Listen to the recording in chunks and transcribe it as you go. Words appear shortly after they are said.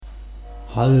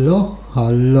Hallo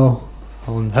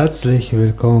und herzlich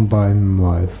willkommen bei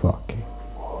My Fucking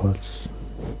Words.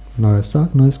 Neues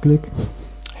Tag, neues Glück.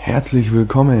 Herzlich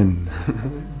willkommen.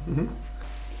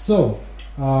 So,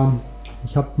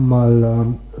 ich habe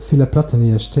mal viele Platten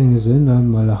hier stehen gesehen,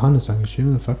 dann mal Hannes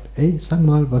angeschrieben und gefragt, ey, sag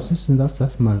mal, was ist denn das?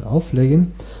 Darf ich mal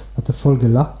auflegen? Hat er voll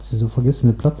gelacht, so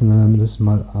vergessene Platten, dann haben wir das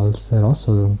mal als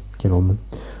Herausforderung genommen.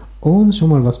 Und schon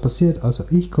mal was passiert, also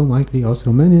ich komme eigentlich aus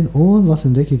Rumänien und was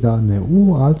entdecke ich da? Eine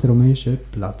uralte rumänische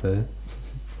Platte.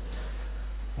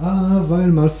 Weil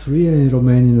mal früher in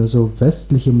Rumänien also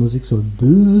westliche Musik, so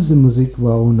böse Musik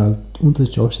war und halt unter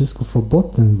Ceausescu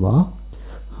verboten war,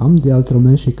 haben die halt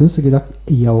rumänische Künstler gedacht,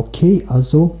 ja okay,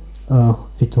 also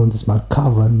wir tun das mal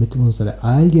covern mit unseren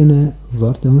eigenen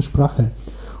Wörtern und Sprache.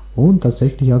 Und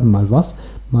tatsächlich haben wir mal was.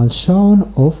 Mal schauen,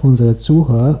 ob unsere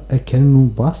Zuhörer erkennen,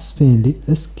 um was für ein Lied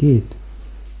es geht.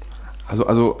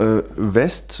 Also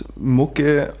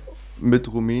Westmucke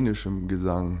mit rumänischem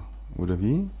Gesang, oder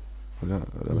wie? Oder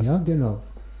was? Ja, genau.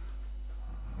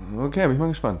 Okay, bin ich mal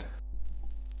gespannt.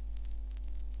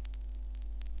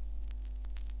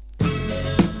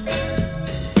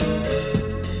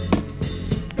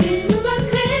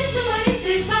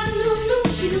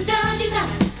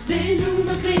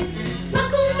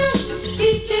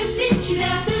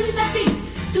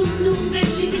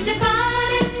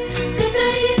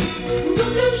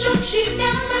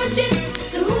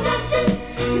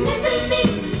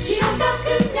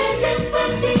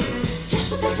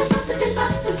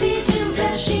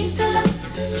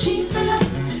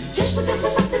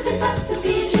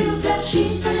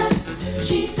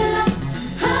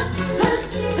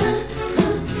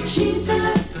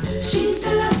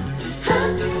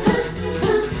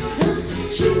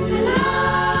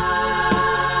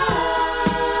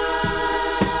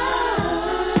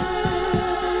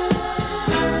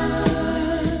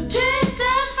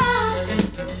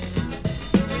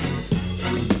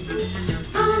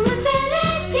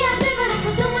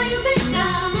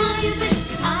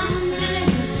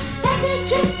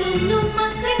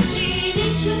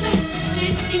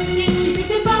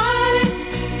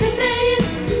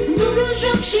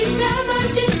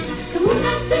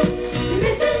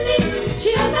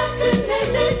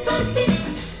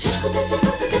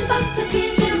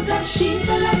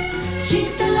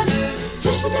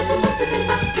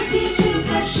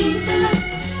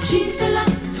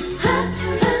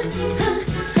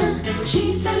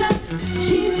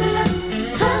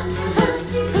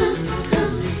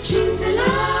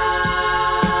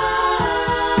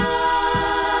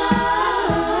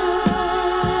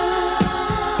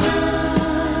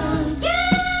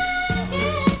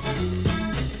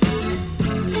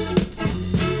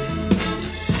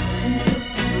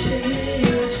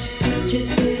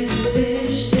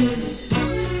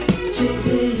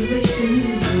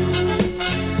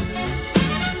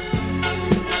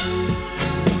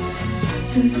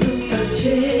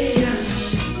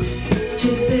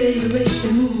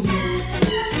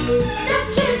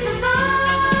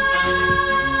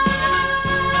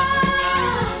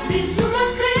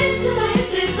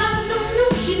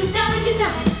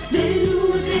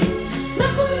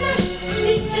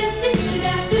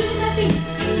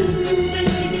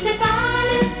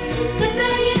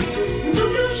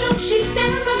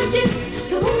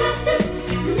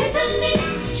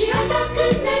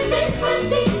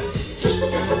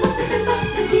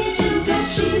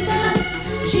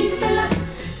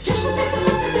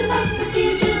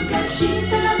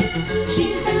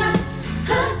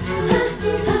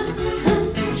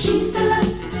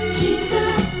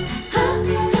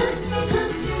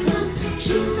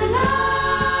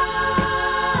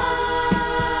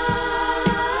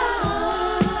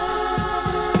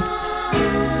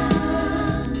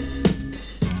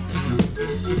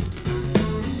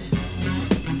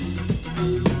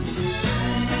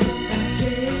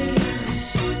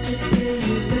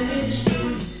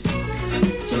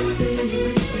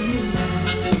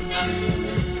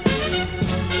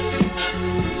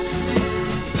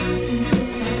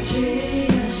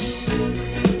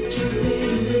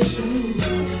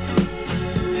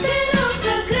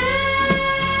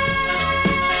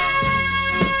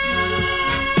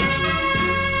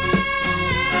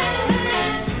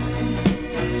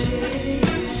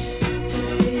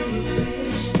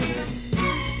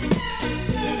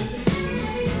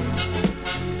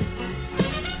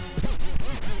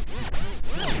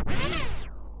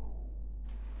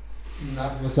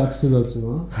 Was sagst du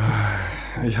dazu?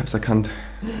 Ich hab's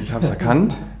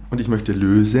erkannt. Und ich möchte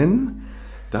lösen.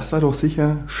 Das war doch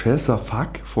sicher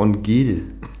Chesafak von Gil.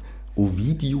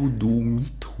 Ovidiu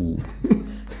Dumitru.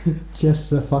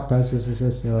 Chesafak heißt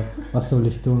es, ja. Was soll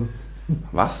ich tun?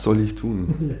 Was soll ich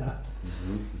tun? Ja.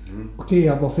 Okay, ich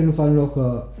habe auf jeden Fall noch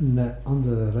eine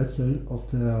andere Rätsel auf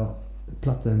der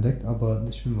Platte entdeckt, aber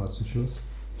nicht mehr was zum Schluss.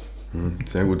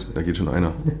 Sehr gut, da geht schon einer.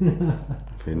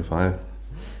 Auf jeden Fall.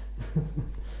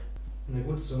 Na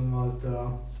gut, sollen wir halt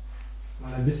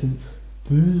mal ein bisschen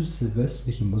böse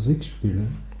westliche Musik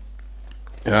spielen.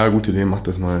 Ja, gute Idee, mach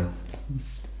das mal.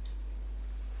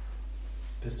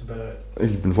 Bist du bereit?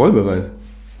 Ich bin voll bereit.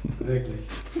 Wirklich.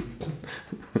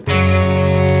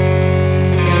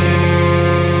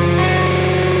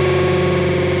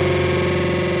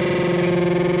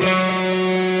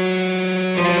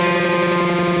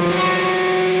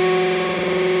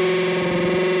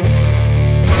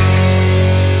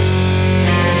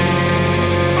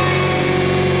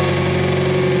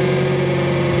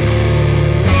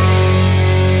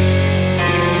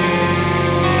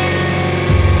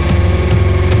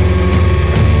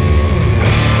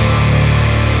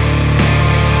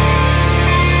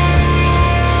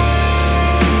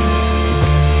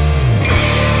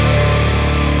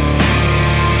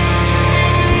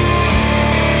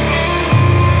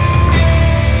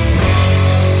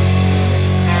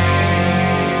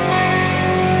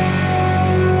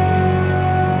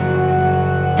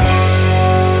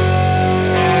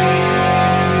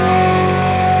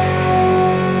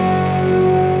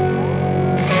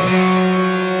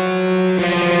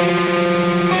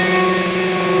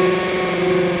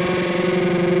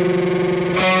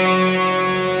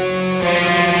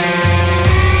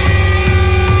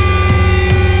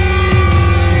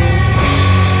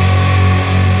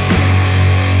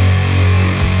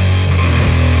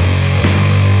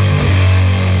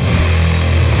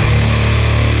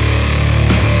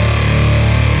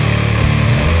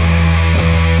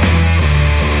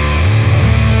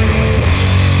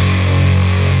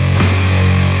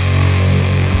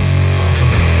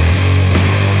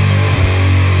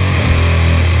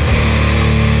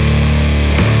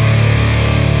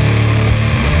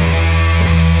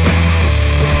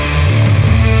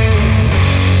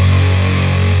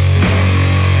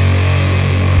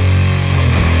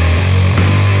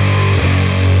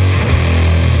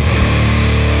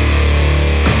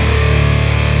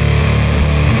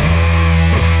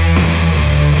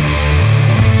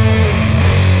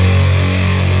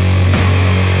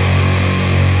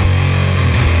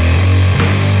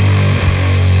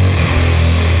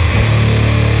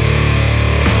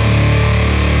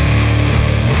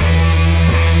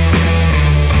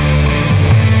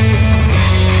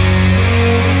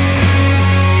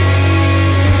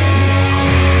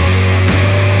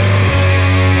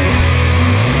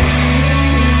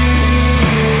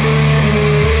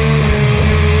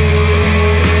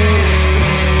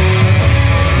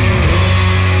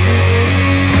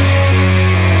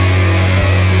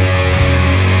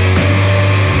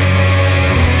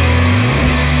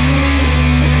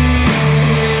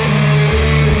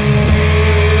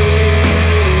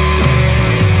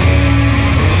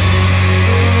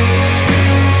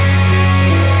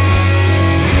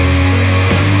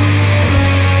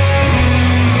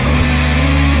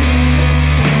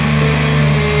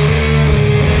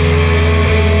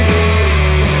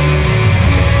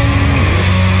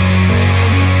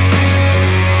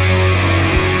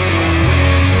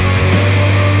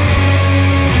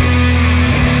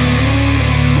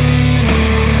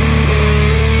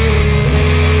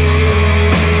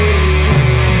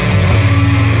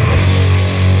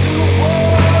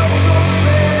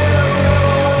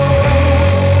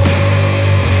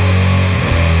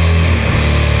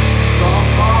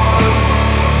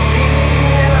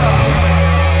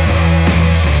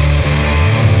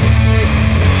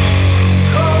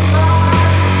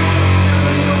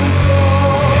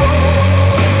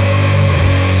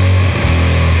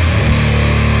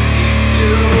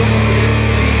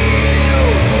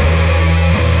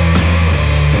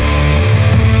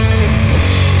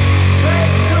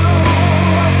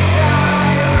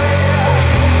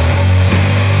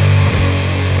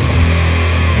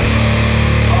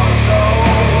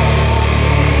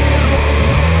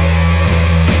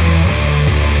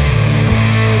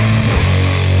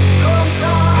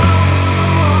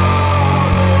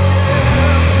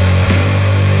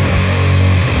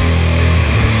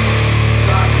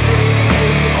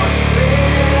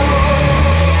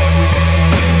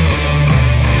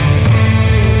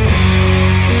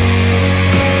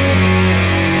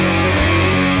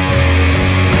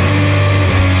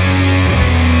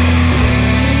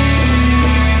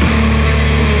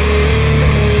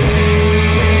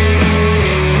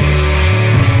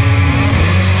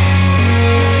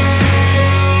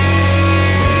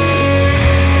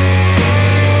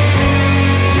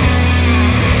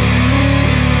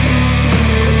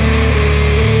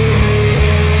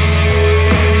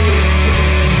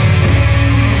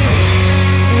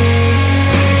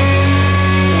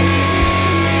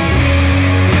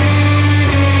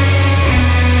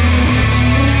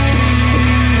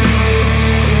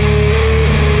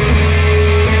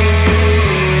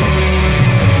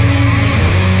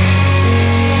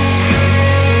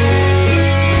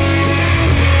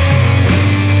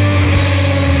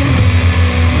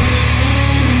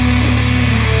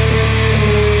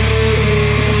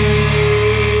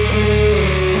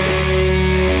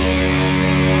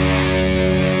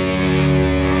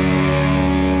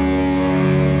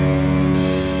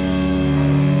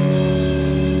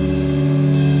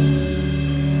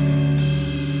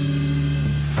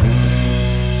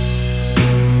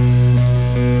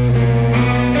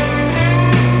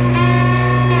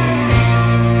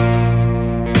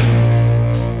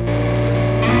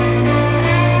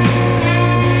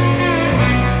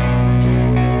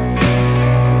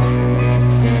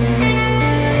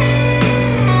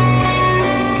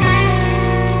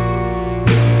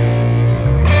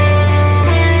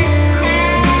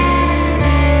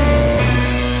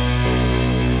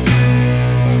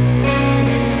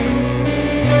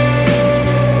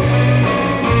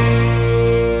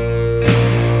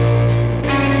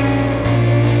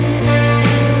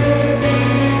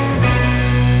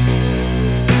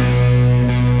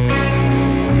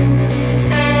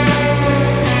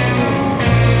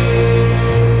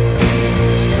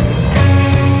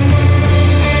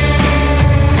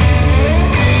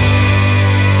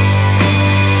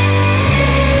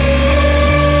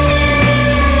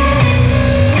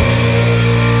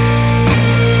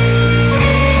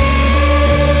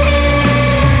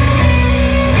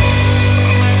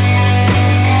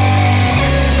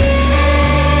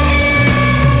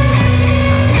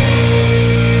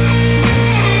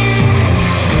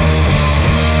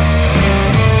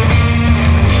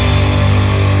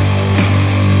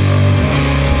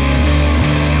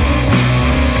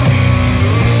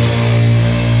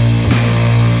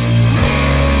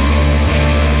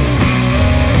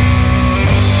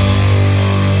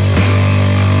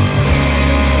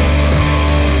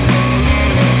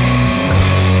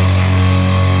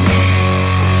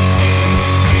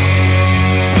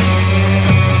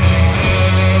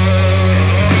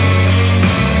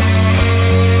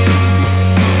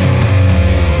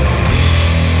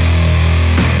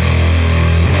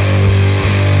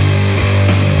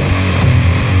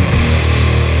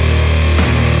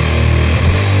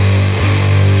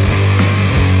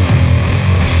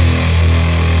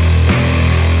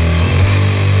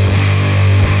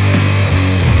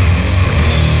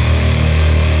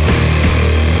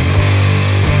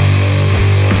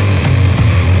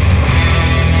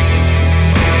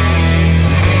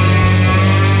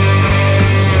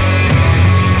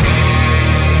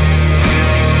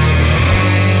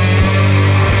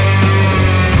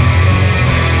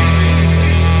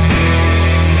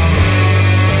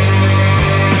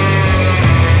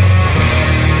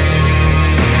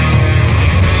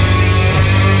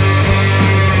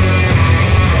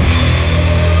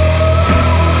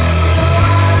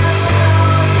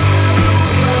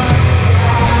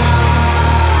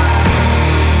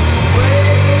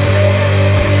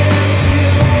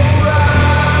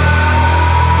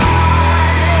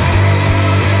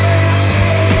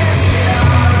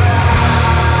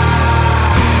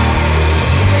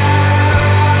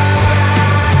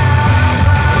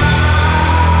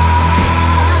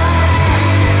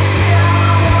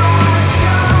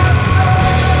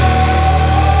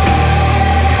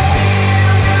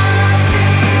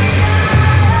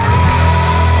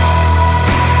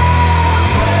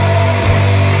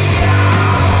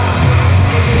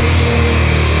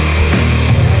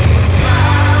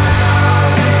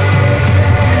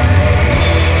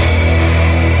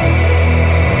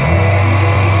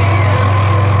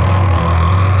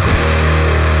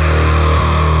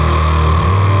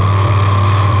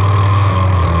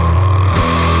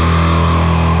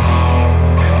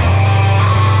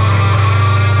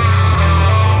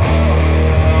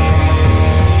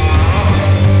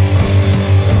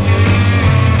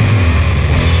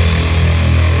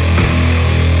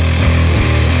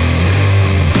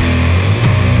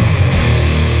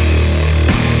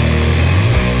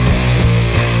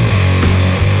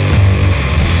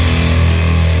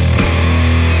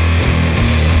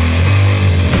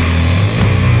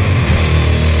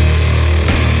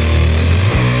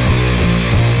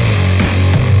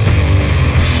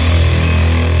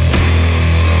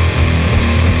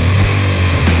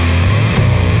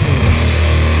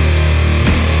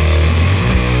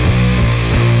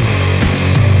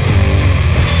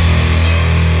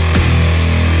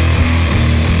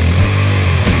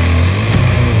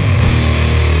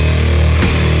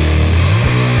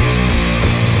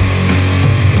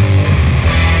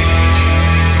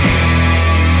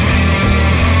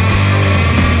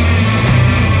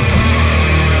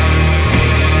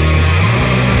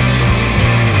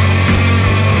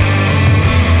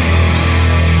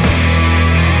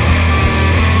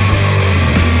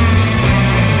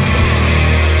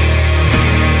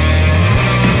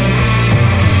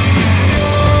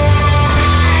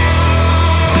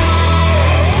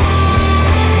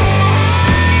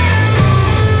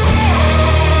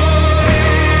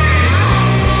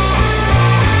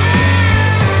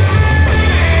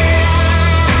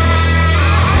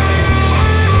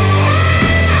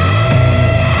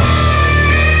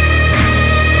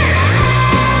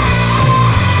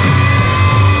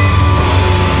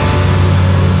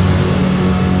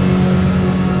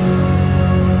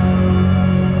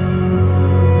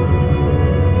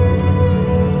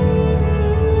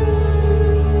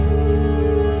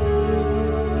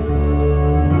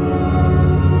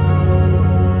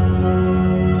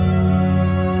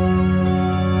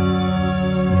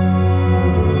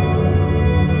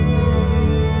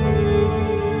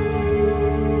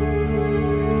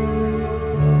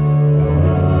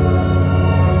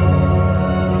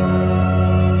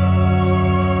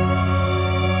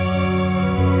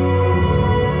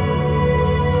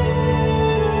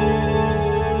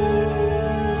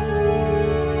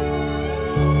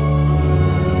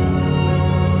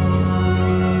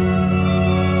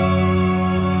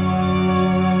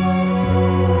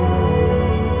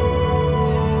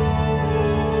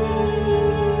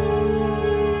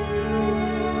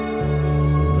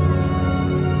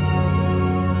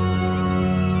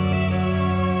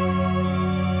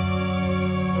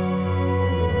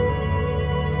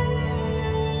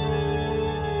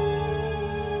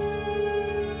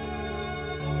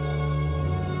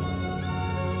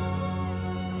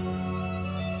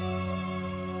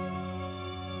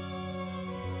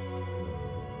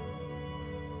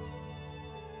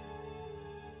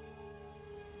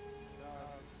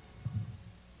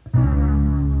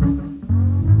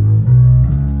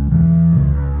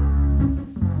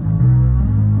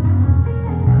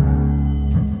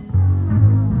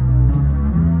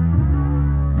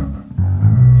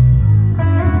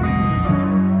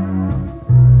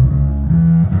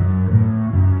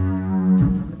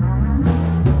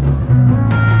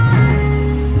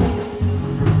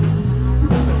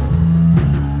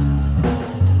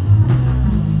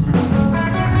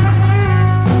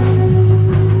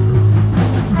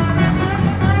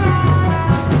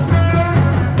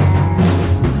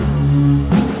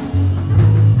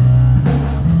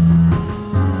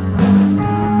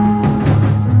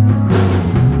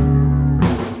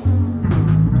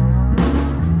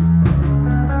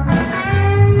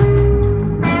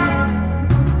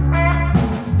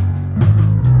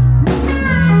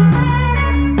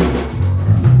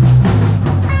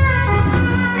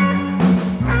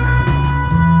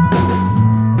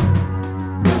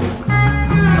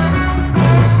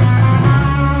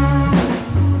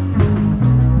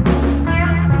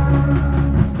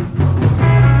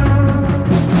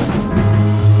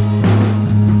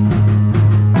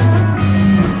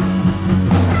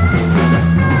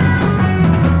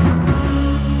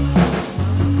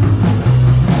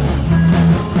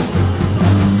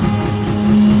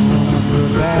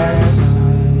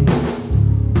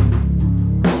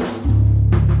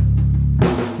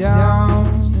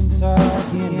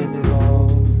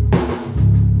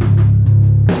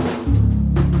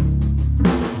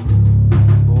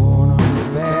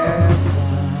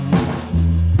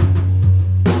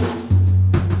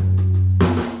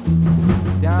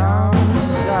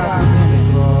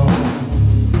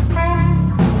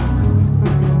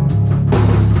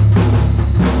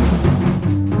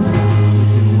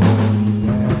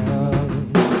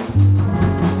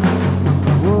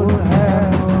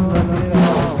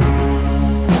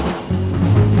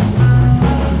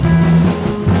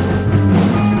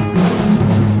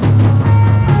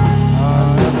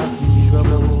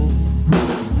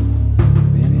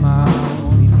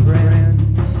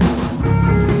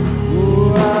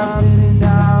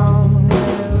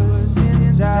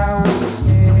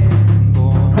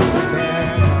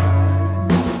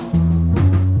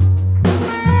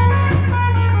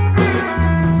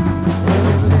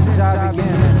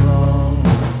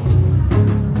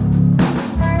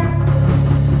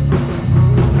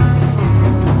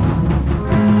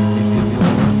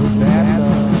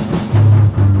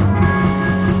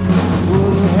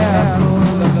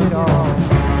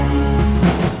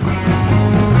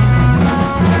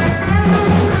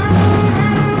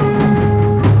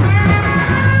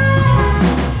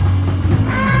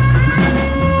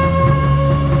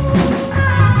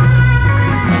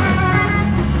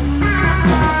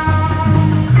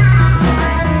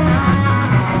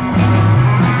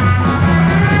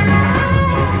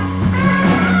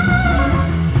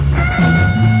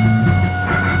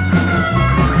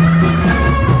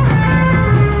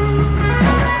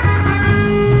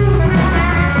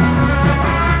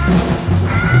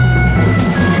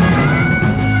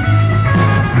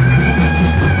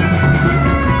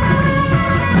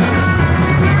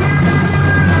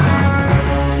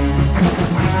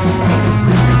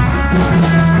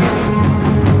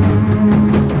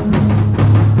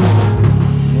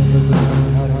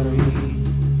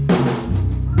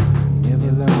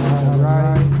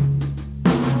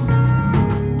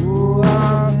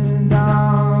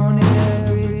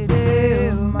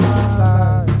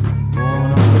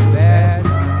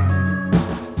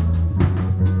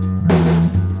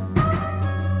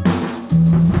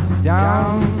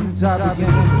 since I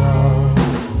began to grow.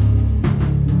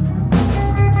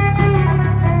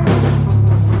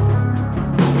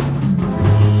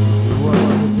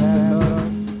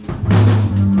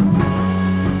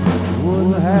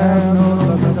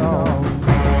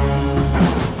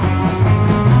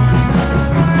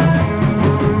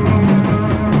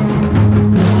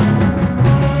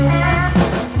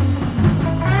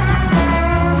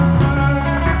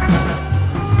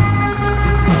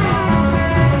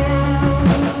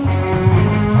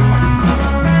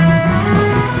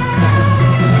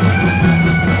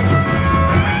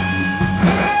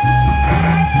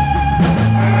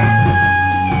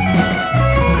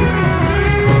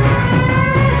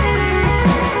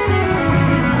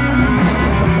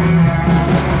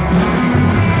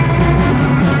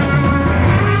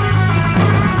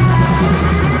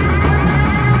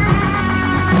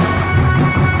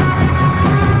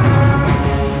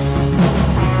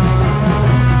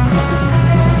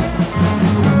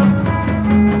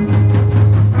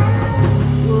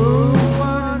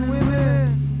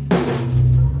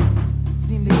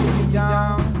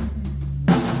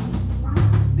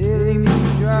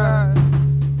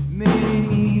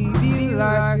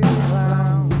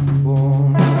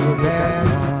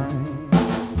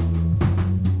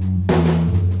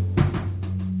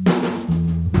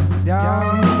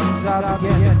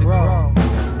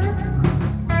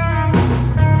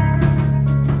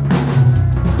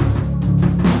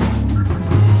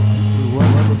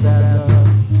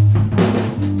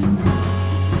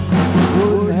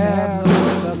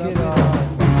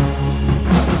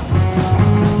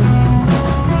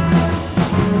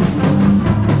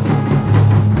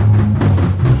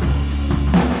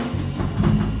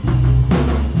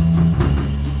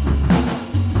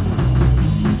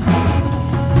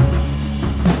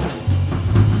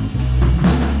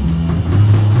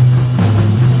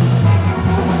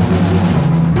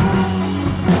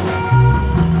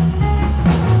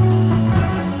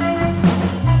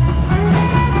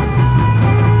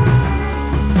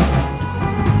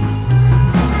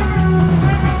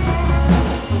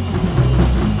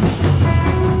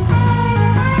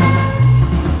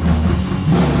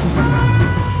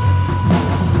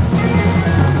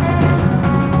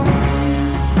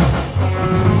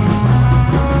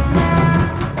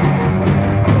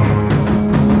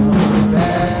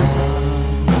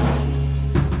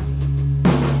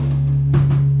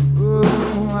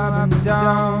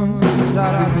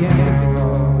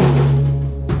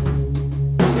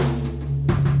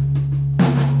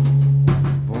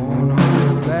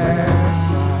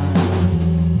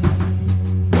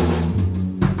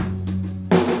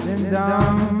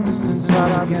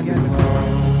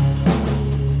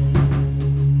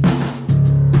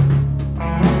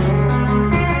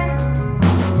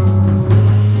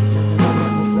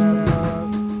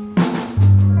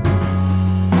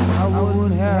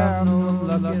 Have no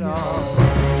luck at all.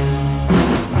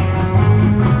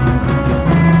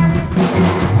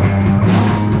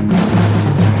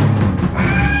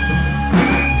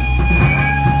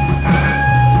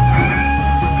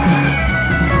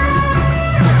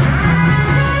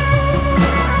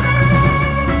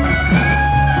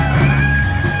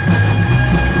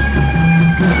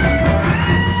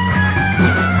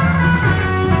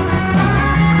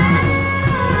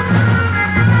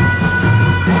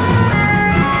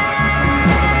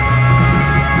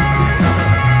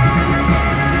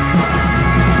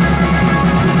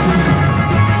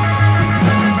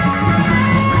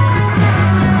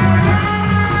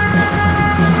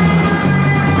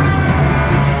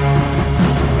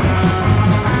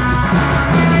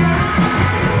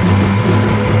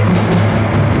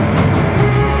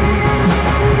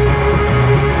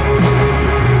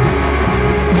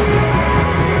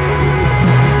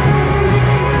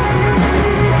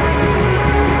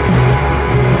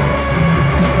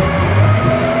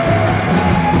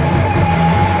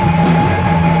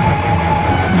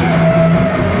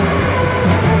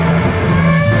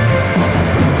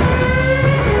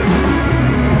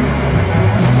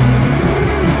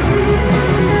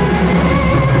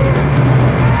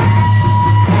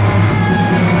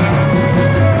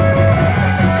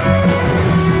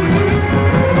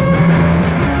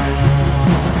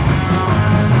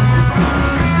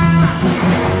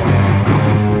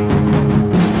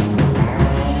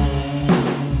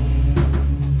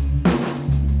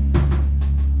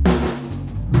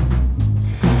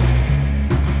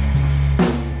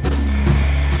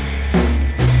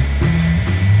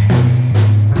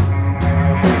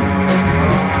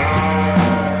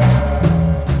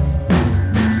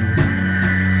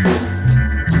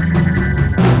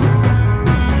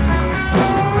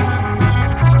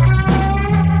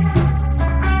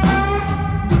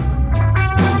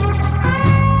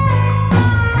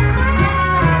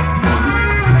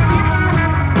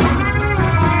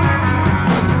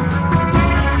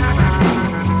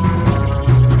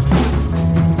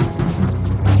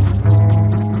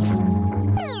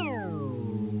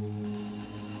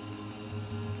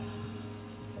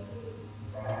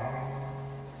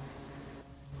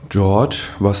 George,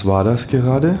 was war das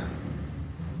gerade?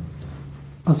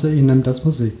 Also ich nehme das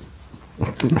Musik.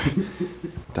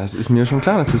 Das ist mir schon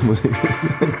klar, dass das Musik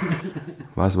ist.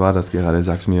 Was war das gerade?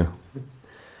 Sag's mir.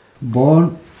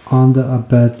 Born Under a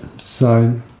Bad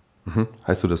Sign.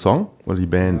 Heißt du der Song oder die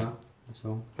Band? Ja,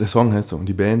 so. Der Song heißt so und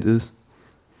die Band ist?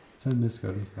 Fällt mir jetzt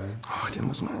gar nicht ein. Ach, den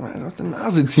muss man mal aus der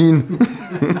Nase ziehen.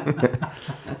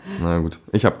 Na gut,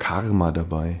 ich habe Karma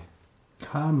dabei.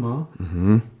 Karma?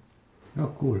 Ja,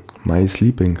 cool. My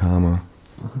Sleeping Karma.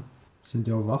 Sind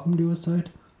die auch wach um die Uhrzeit?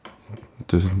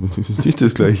 Das ist nicht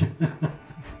das gleiche.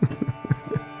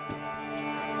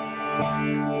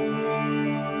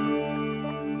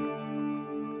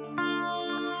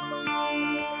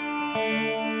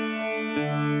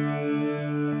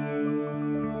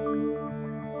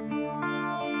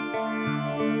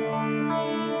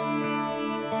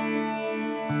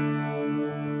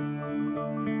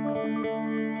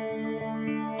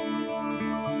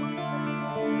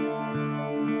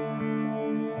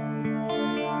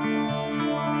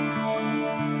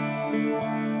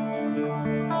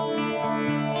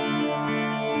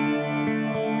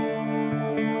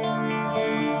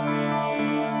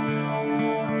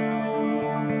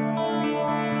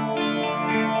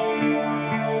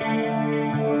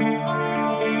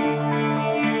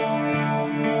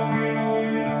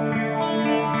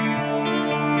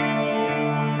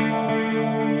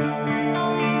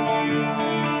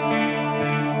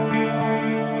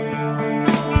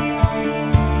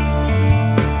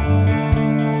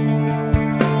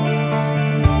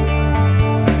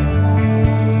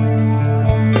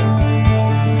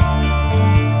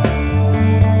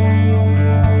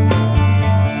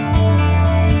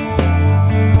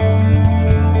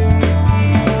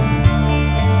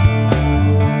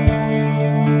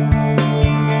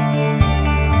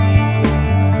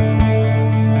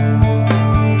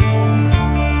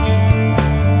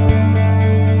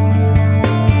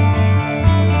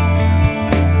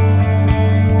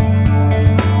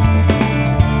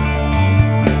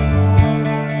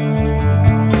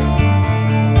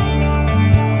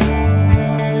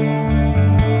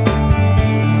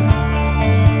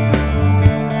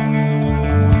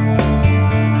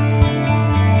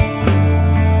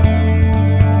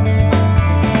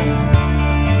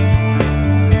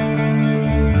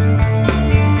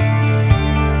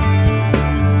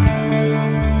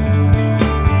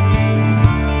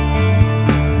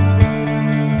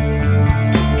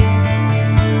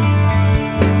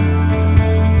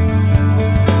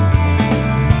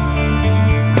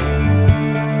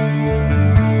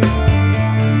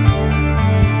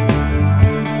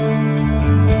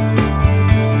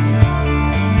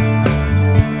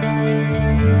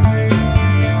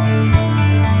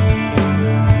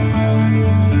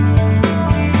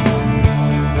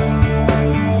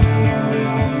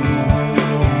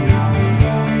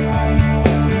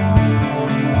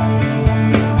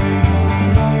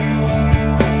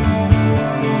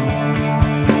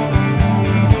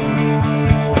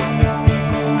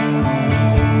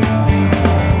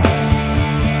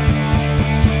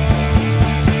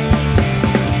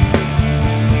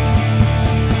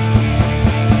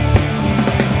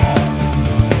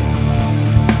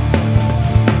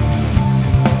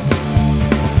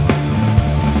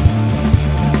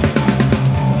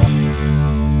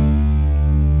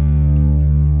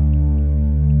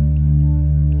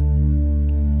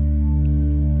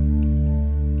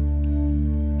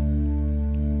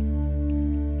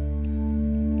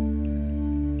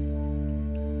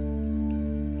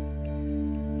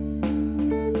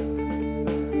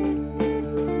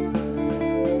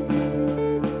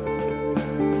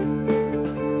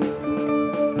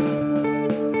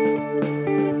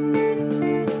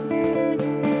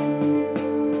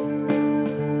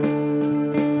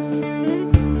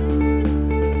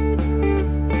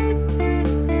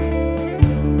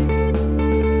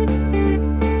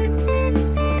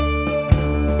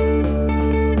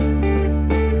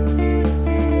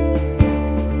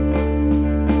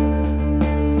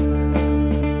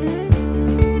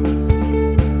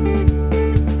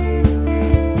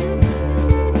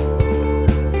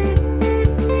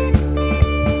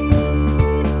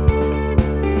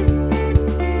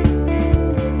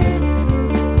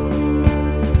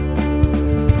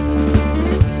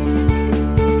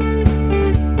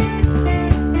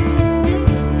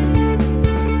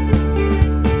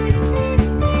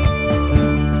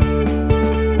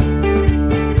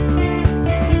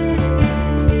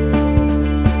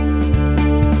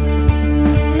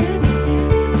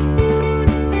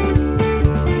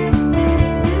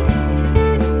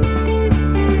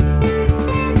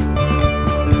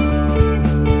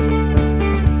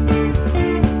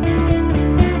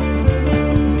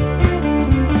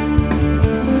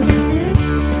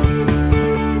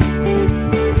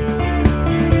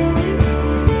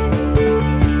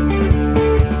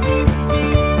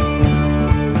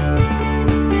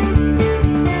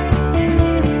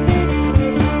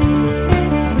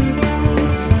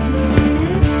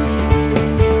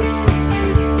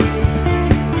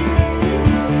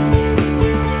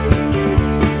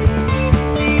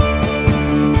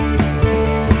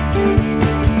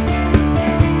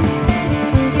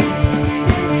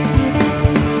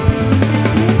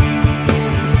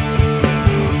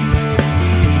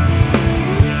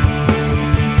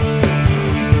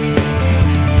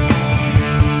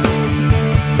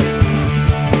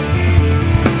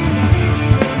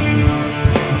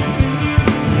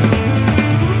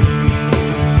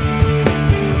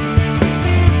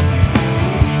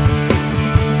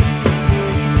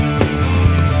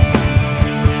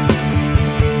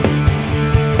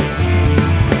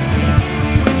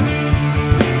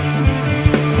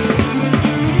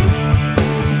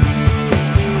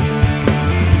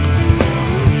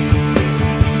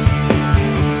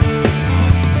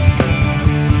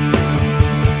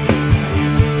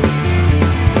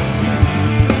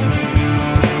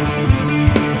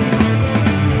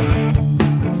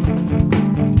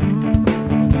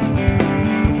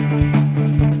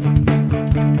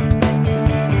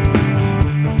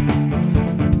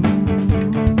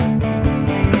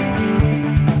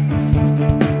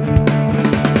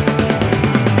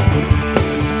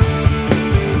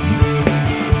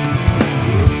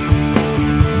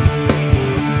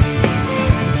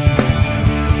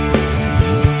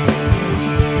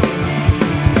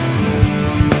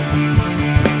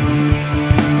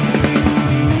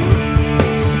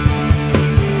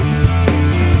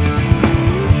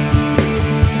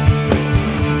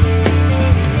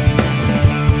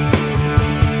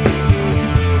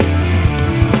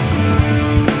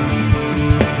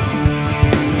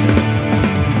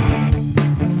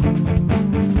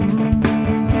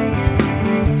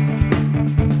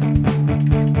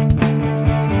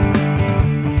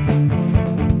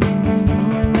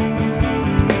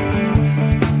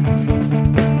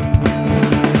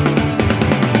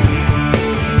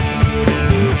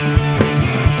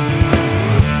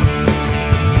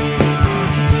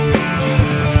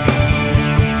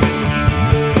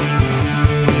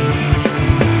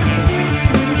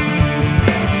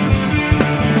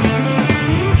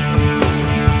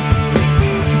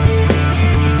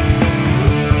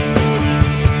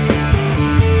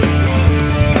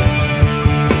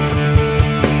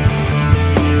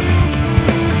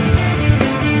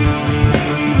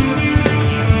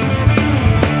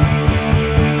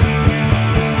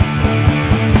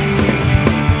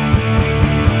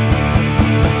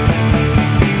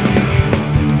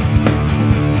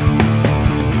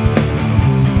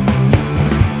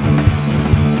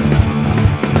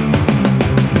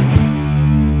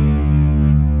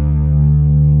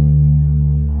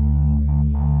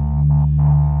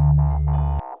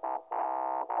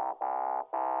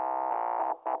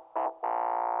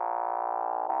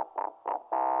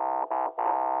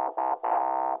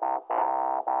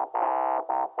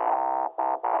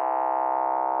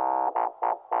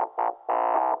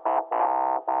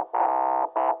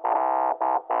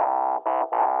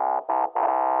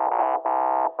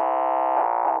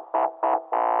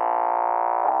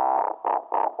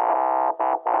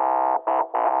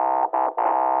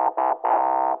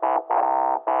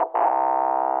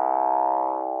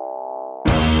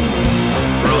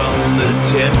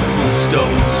 temple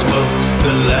stone smokes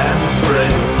the land's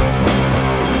breath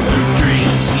through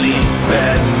dream, sleep,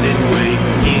 and in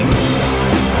waking.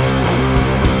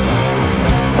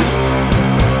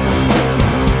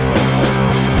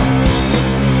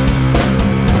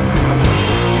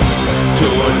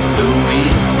 Toward the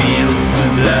wheat fields to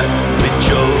that which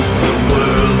chose the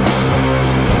worlds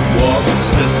walks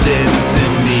the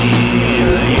Sensimelia.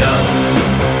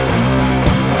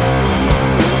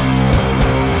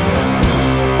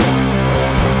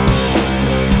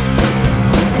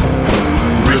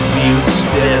 Refutes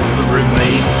death,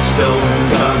 remains stone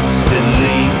gods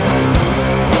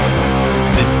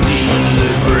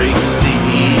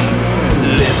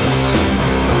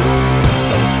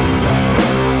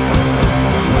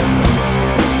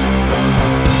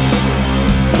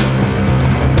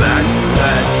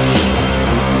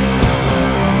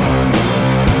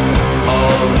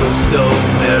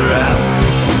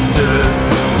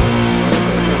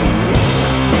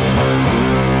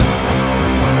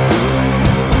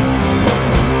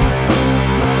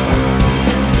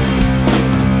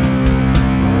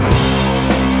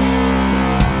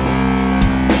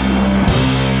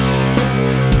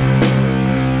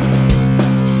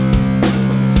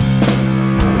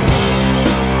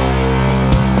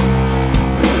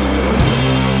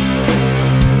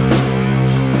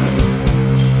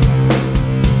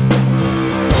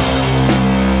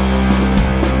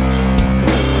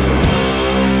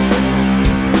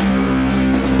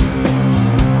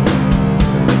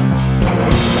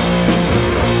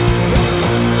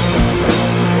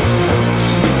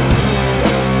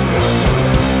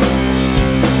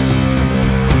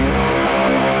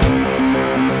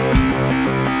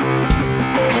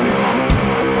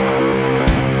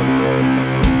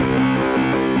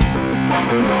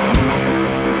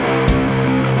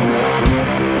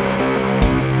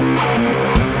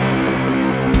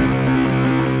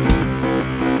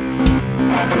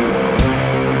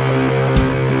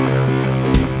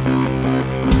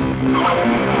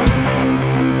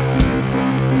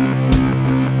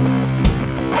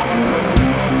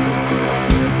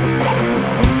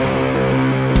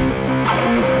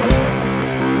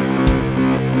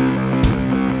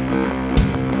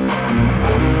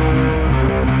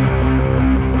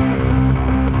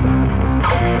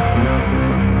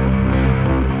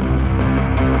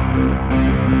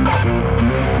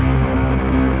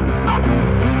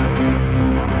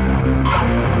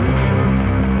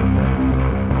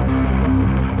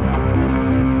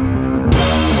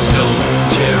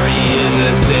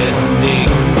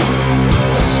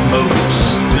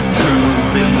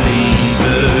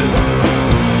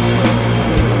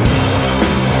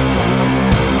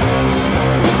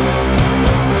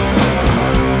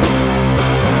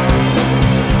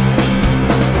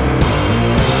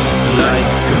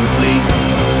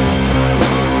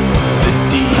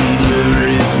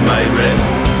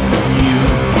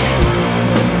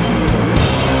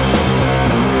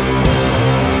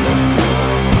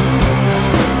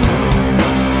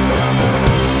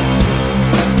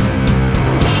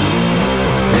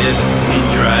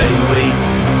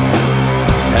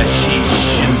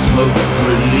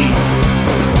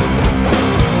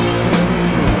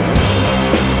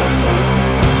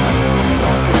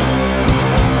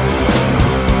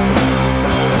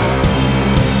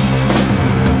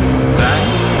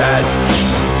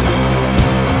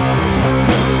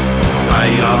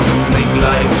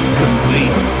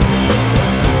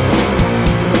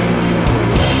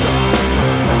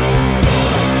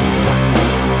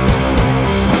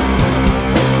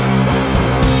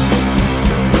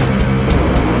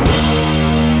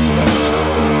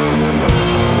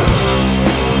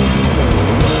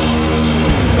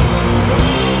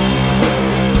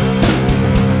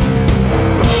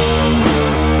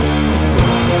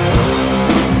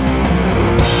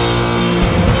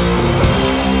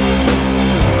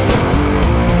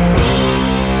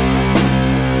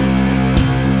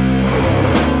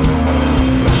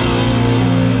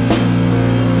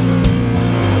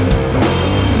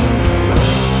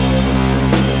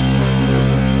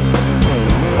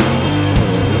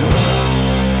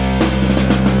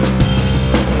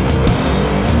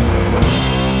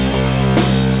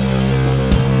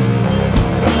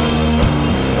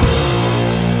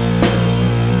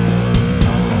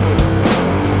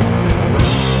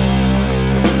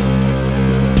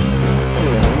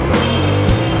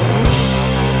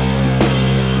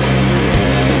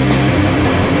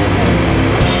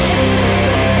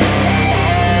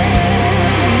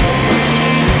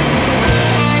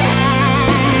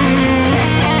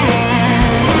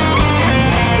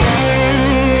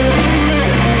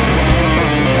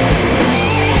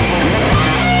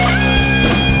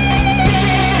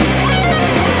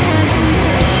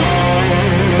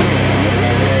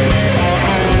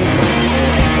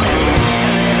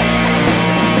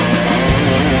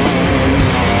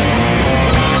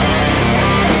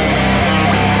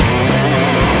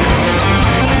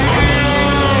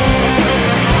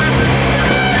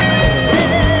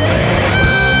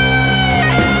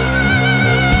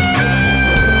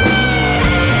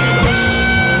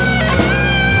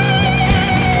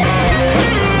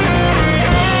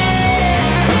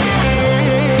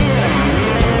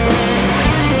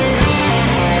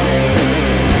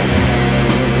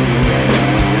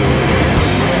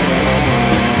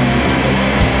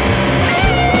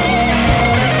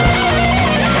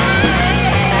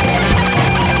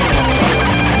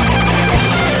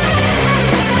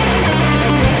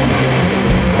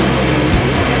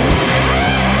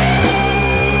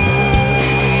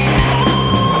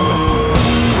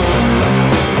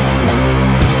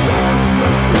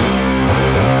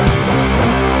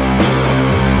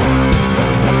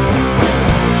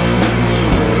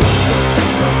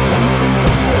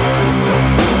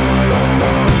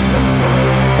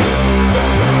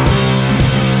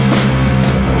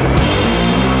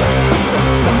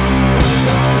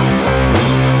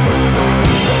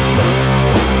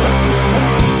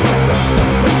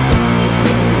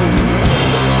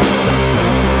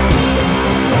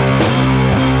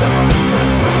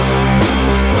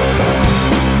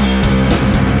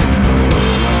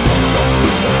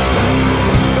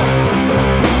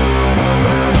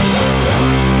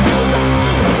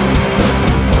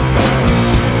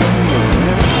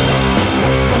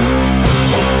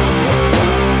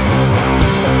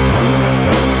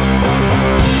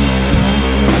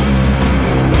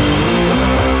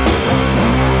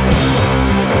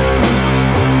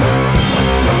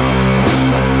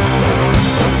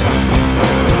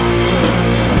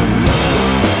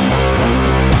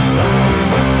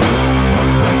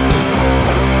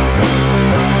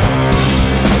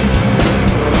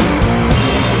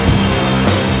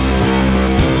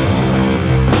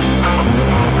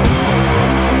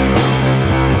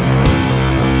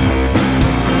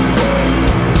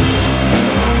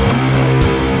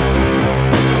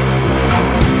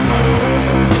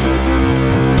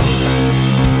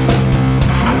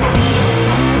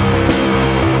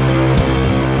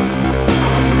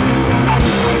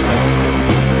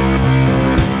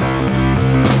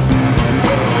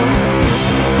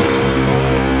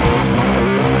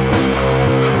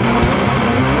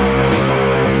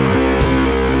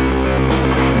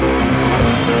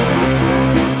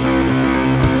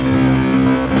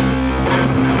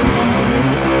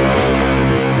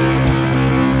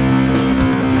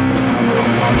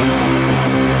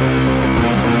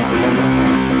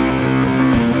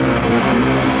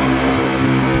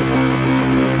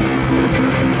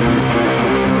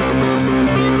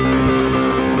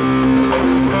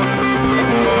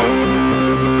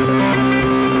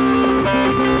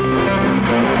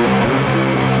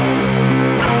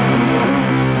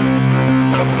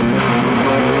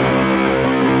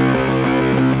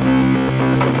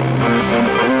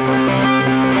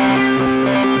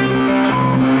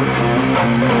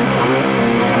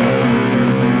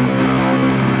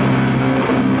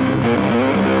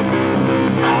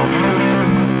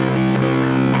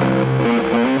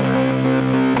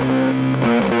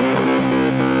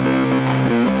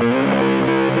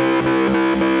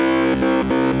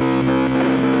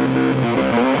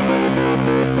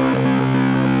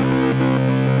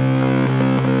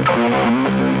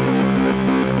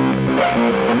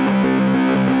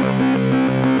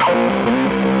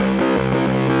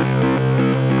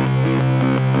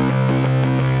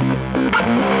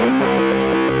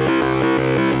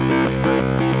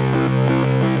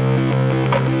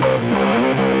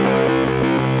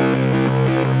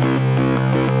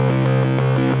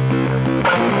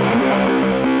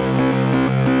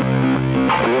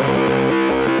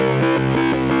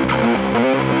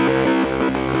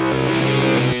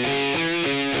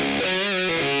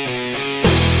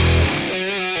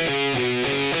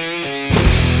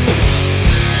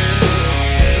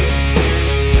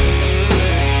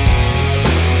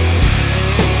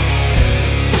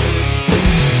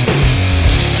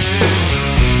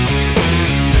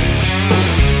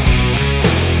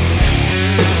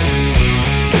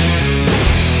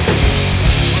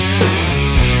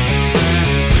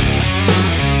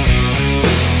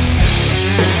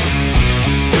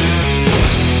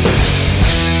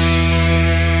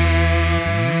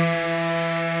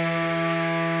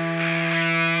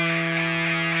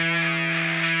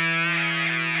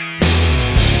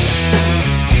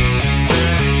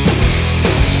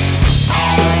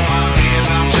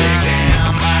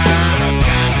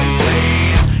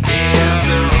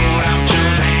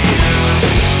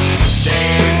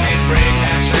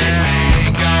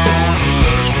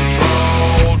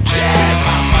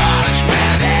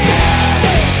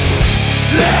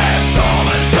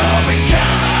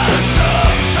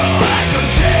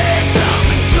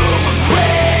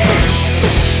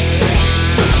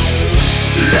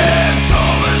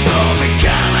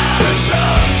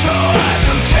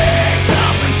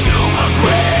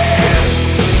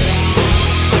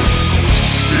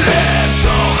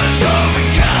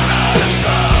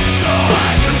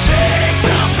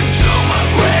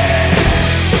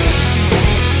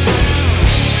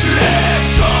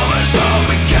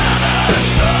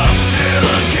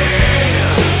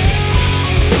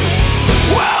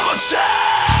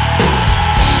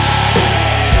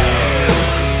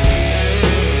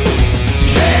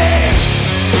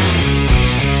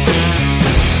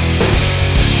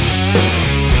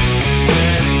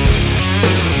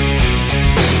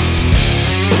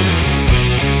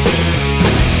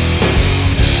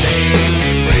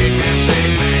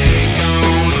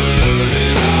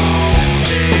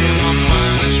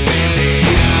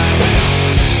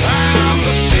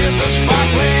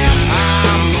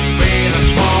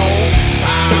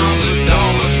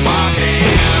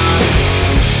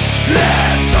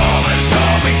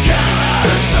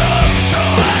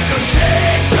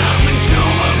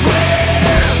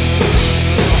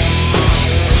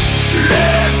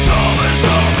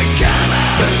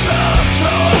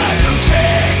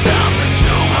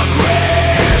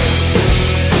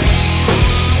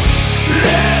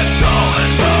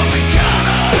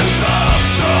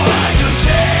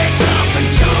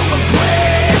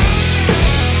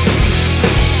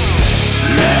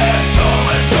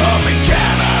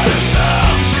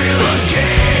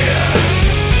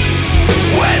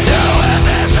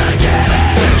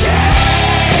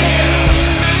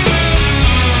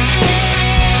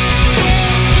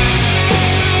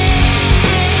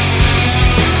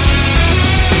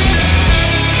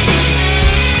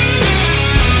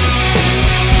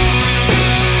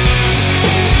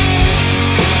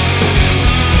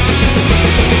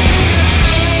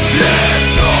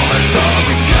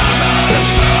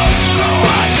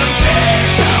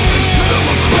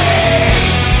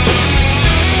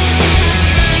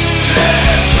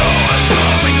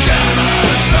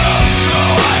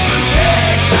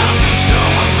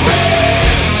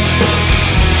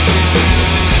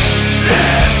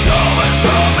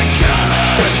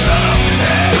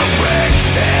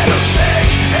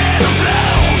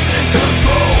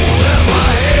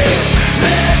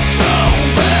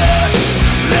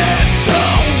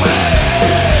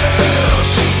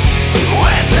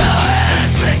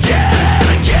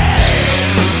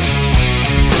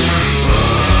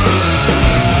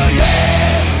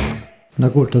Na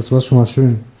gut, das war schon mal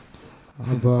schön.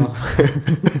 Aber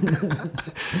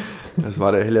Das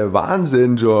war der helle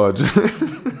Wahnsinn, George.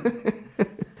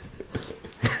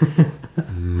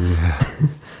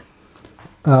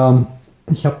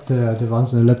 ich habe der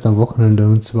Wahnsinn erlebt am Wochenende,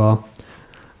 und zwar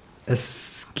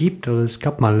es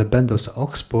gab mal eine Band aus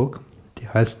Augsburg, die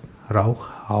heißt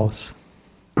Rauchhaus.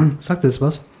 Sagt das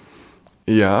was?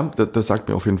 Ja, das sagt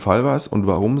mir auf jeden Fall was. Und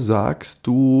warum sagst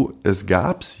du, es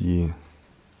gab sie?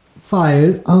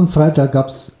 Weil am Freitag gab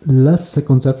es letzte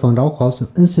Konzert von Rauchhaus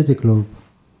im City Club.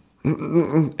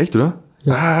 Echt, oder?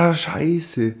 Ja. Ah,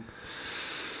 scheiße.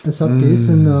 Es hat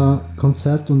geheißen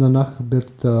Konzert und danach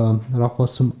wird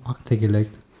Rauchhaus zum Akte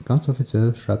gelegt. Ganz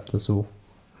offiziell schreibt er so.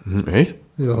 Echt?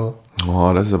 Ja.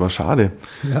 Oh, das ist aber schade.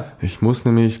 Ja. Ich muss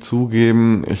nämlich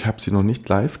zugeben, ich habe sie noch nicht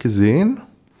live gesehen.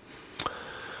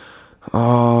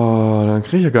 Oh, dann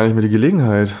kriege ich ja gar nicht mehr die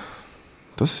Gelegenheit.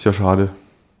 Das ist ja schade.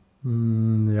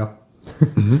 Ja.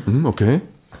 Okay.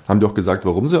 Haben die auch gesagt,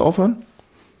 warum sie aufhören?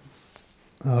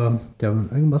 Die haben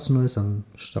irgendwas Neues am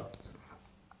Start.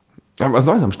 Ja, was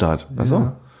Neues am Start. Achso.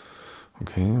 Ja.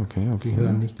 Okay. Die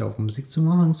hören nicht auf, Musik zu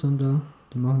machen, sondern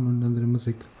die machen eine andere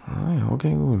Musik. Ah ja,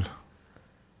 okay, gut.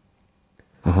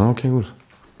 Aha, okay, gut.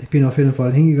 Ich bin auf jeden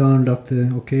Fall hingegangen und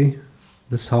dachte, okay,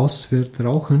 das Haus wird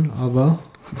rauchen, aber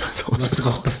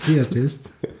was passiert ist,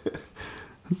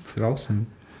 draußen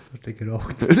wurde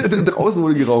geraucht. Draußen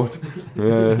wurde geraucht.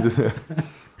 Ja.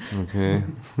 Okay.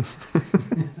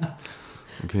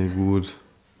 Okay, gut.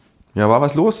 Ja, war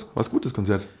was los? Was gutes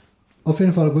Konzert? Auf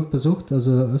jeden Fall gut besucht.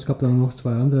 Also es gab dann noch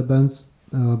 2 andere Bands,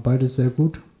 beide sehr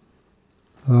gut.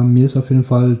 Mir ist auf jeden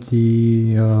Fall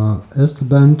die erste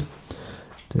Band,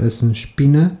 der ist ein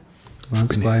Spinne, waren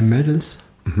 2 Mädels,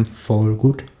 voll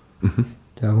gut.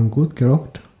 Die haben gut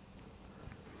gerockt.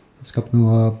 Es gab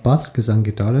nur Bass, Gesang,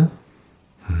 Gitarre.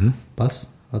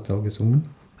 Bass hat er auch gesungen.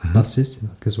 Bassistin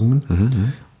hat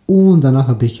gesungen. Und danach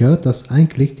habe ich gehört, dass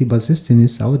eigentlich die Bassistin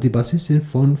ist, aber die Bassistin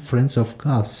von Friends of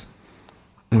Gas.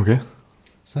 Okay.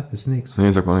 Sagt es nichts.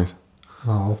 Nee, sag mal nichts.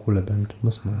 Auch coole Band,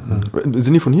 muss man hören.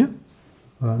 Sind die von hier?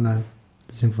 Nein,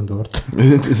 die sind von dort.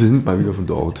 Sie sind mal wieder von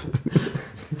dort.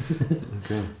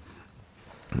 Okay.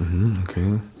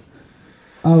 Okay.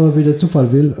 Aber wie der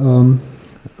Zufall will,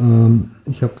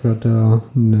 ich habe gerade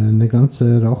eine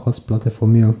ganze Rauchhausplatte vor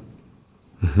mir.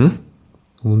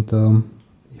 Und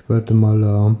ich wollte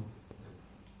mal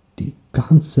die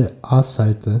ganze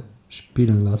A-Seite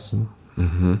spielen lassen.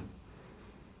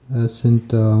 Es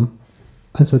sind 1,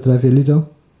 2, 3, 4 Lieder.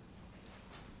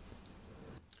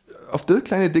 Auf das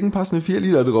kleine Ding passen 4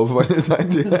 Lieder drauf auf eine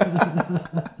Seite.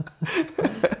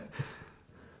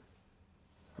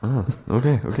 Ah,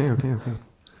 okay.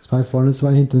 2 vorne,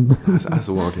 2 hinten. Ach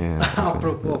so, okay.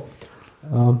 Apropos.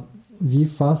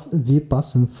 Wie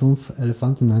passen 5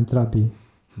 Elefanten in ein Trabi?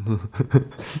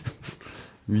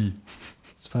 Wie?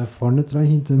 2 vorne, 3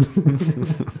 hinten.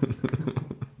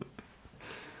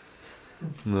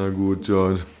 Na gut,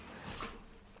 George.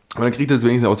 Aber dann kriegt das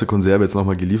wenigstens aus der Konserve jetzt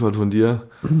nochmal geliefert von dir.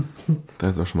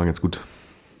 Das ist auch schon mal ganz gut.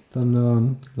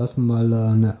 Dann lassen wir mal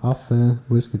eine Affe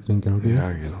Whisky trinken, okay?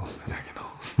 Ja, genau.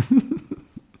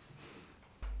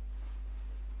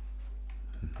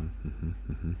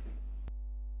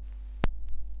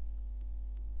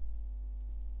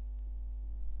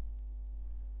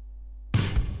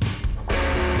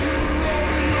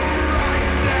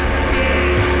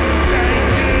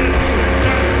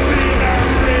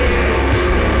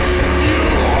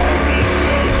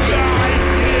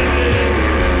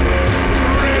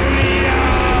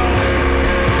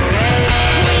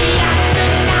 We are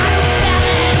just out of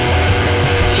balance.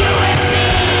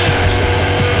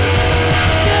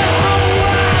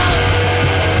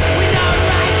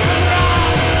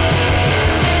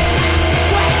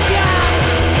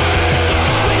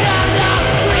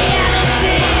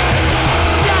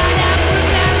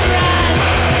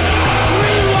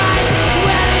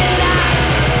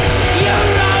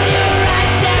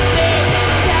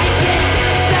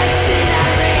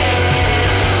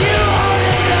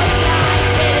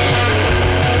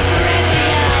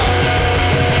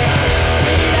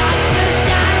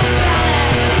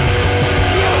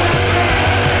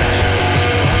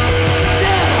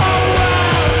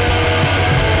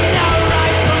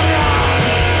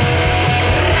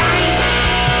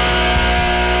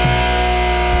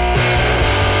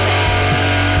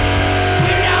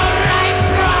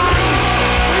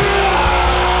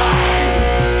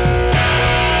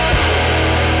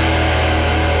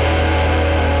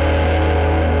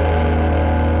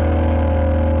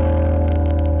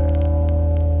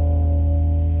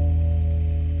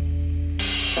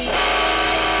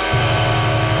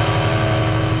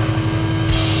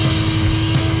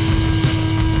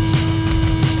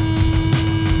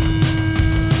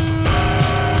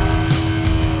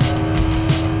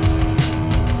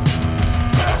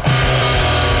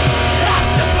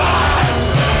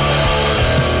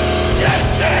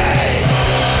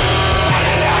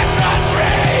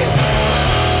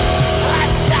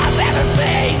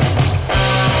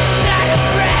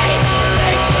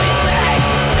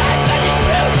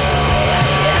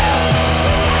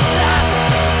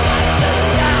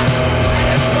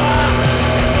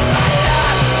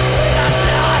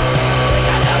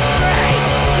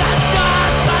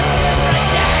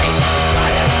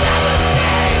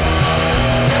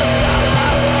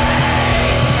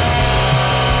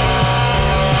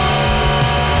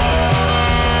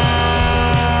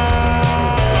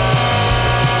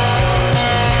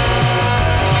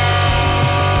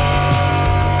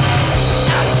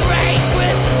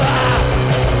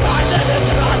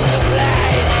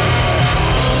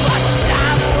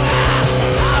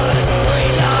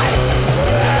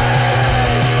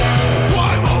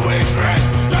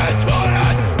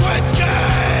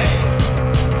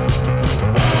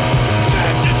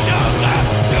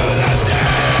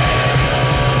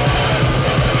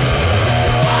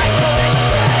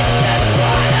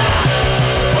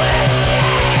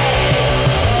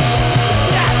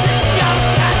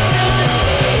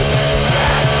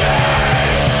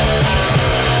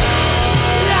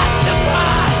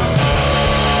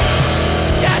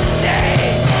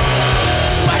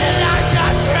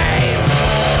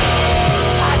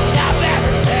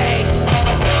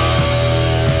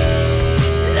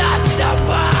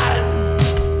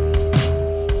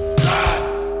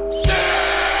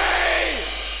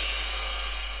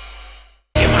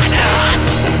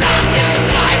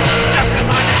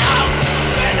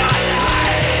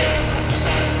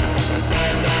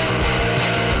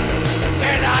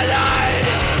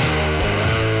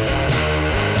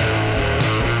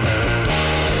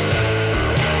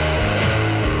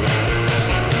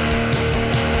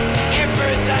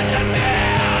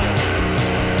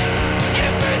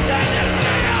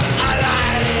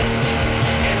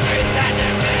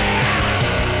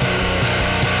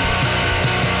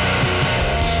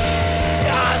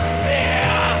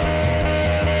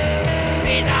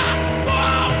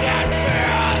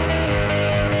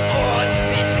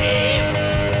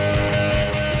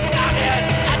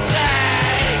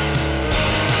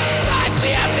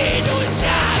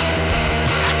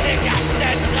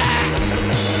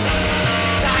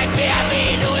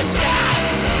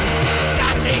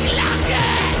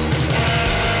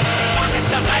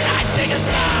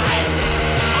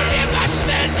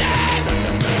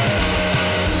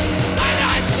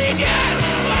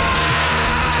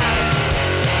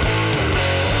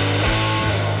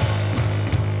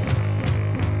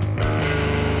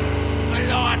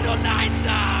 und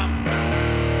einsam.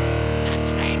 Er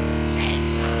trägt uns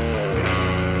seltsam.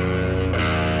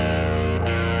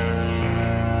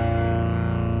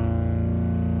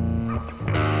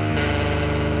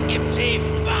 Im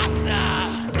tiefen Wasser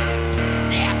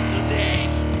nährst du dich.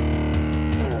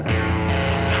 Du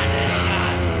rennen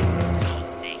ran,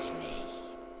 traust dich nicht.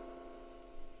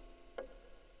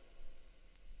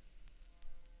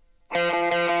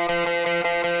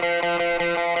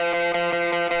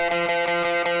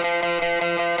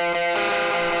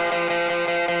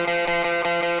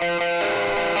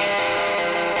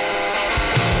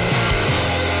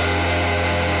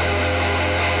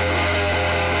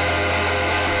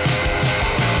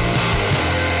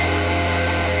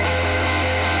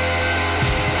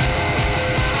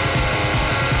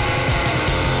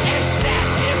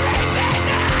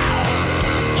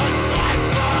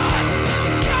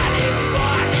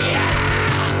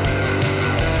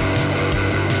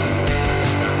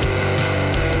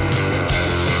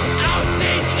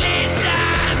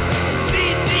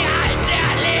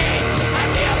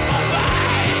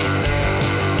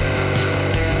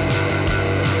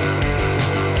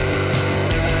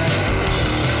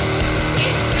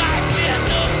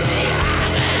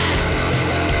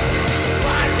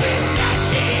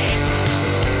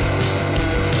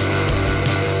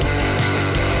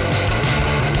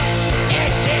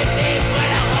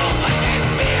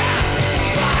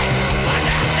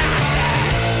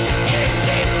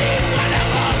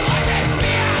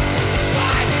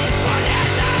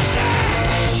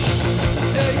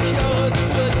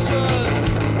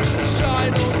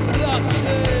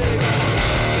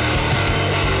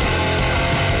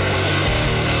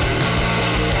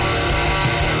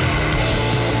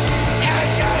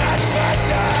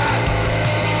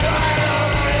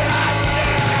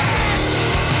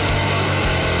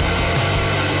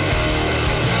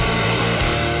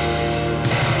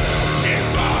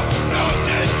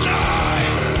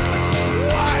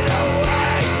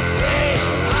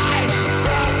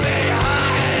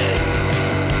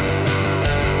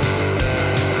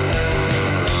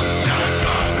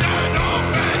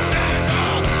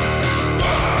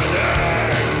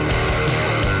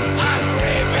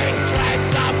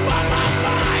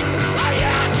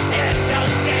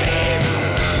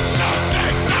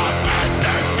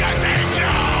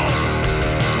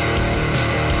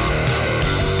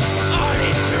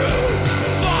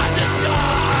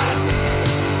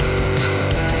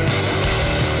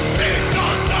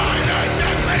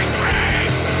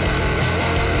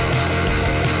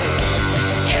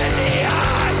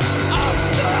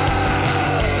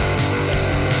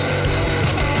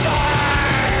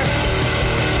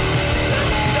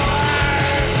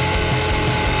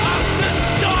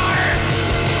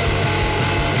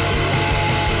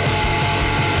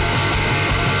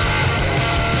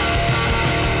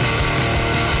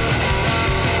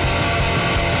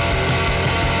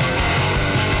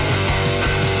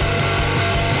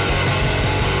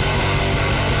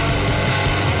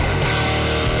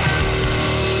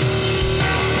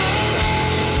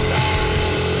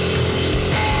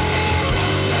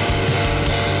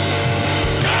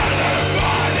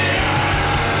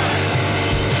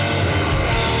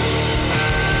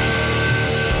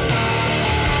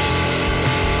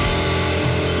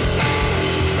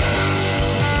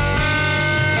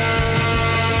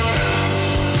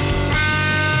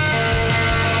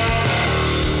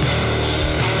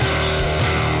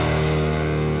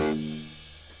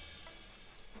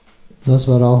 Das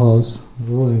war auch aus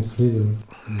Ruhe in Frieden.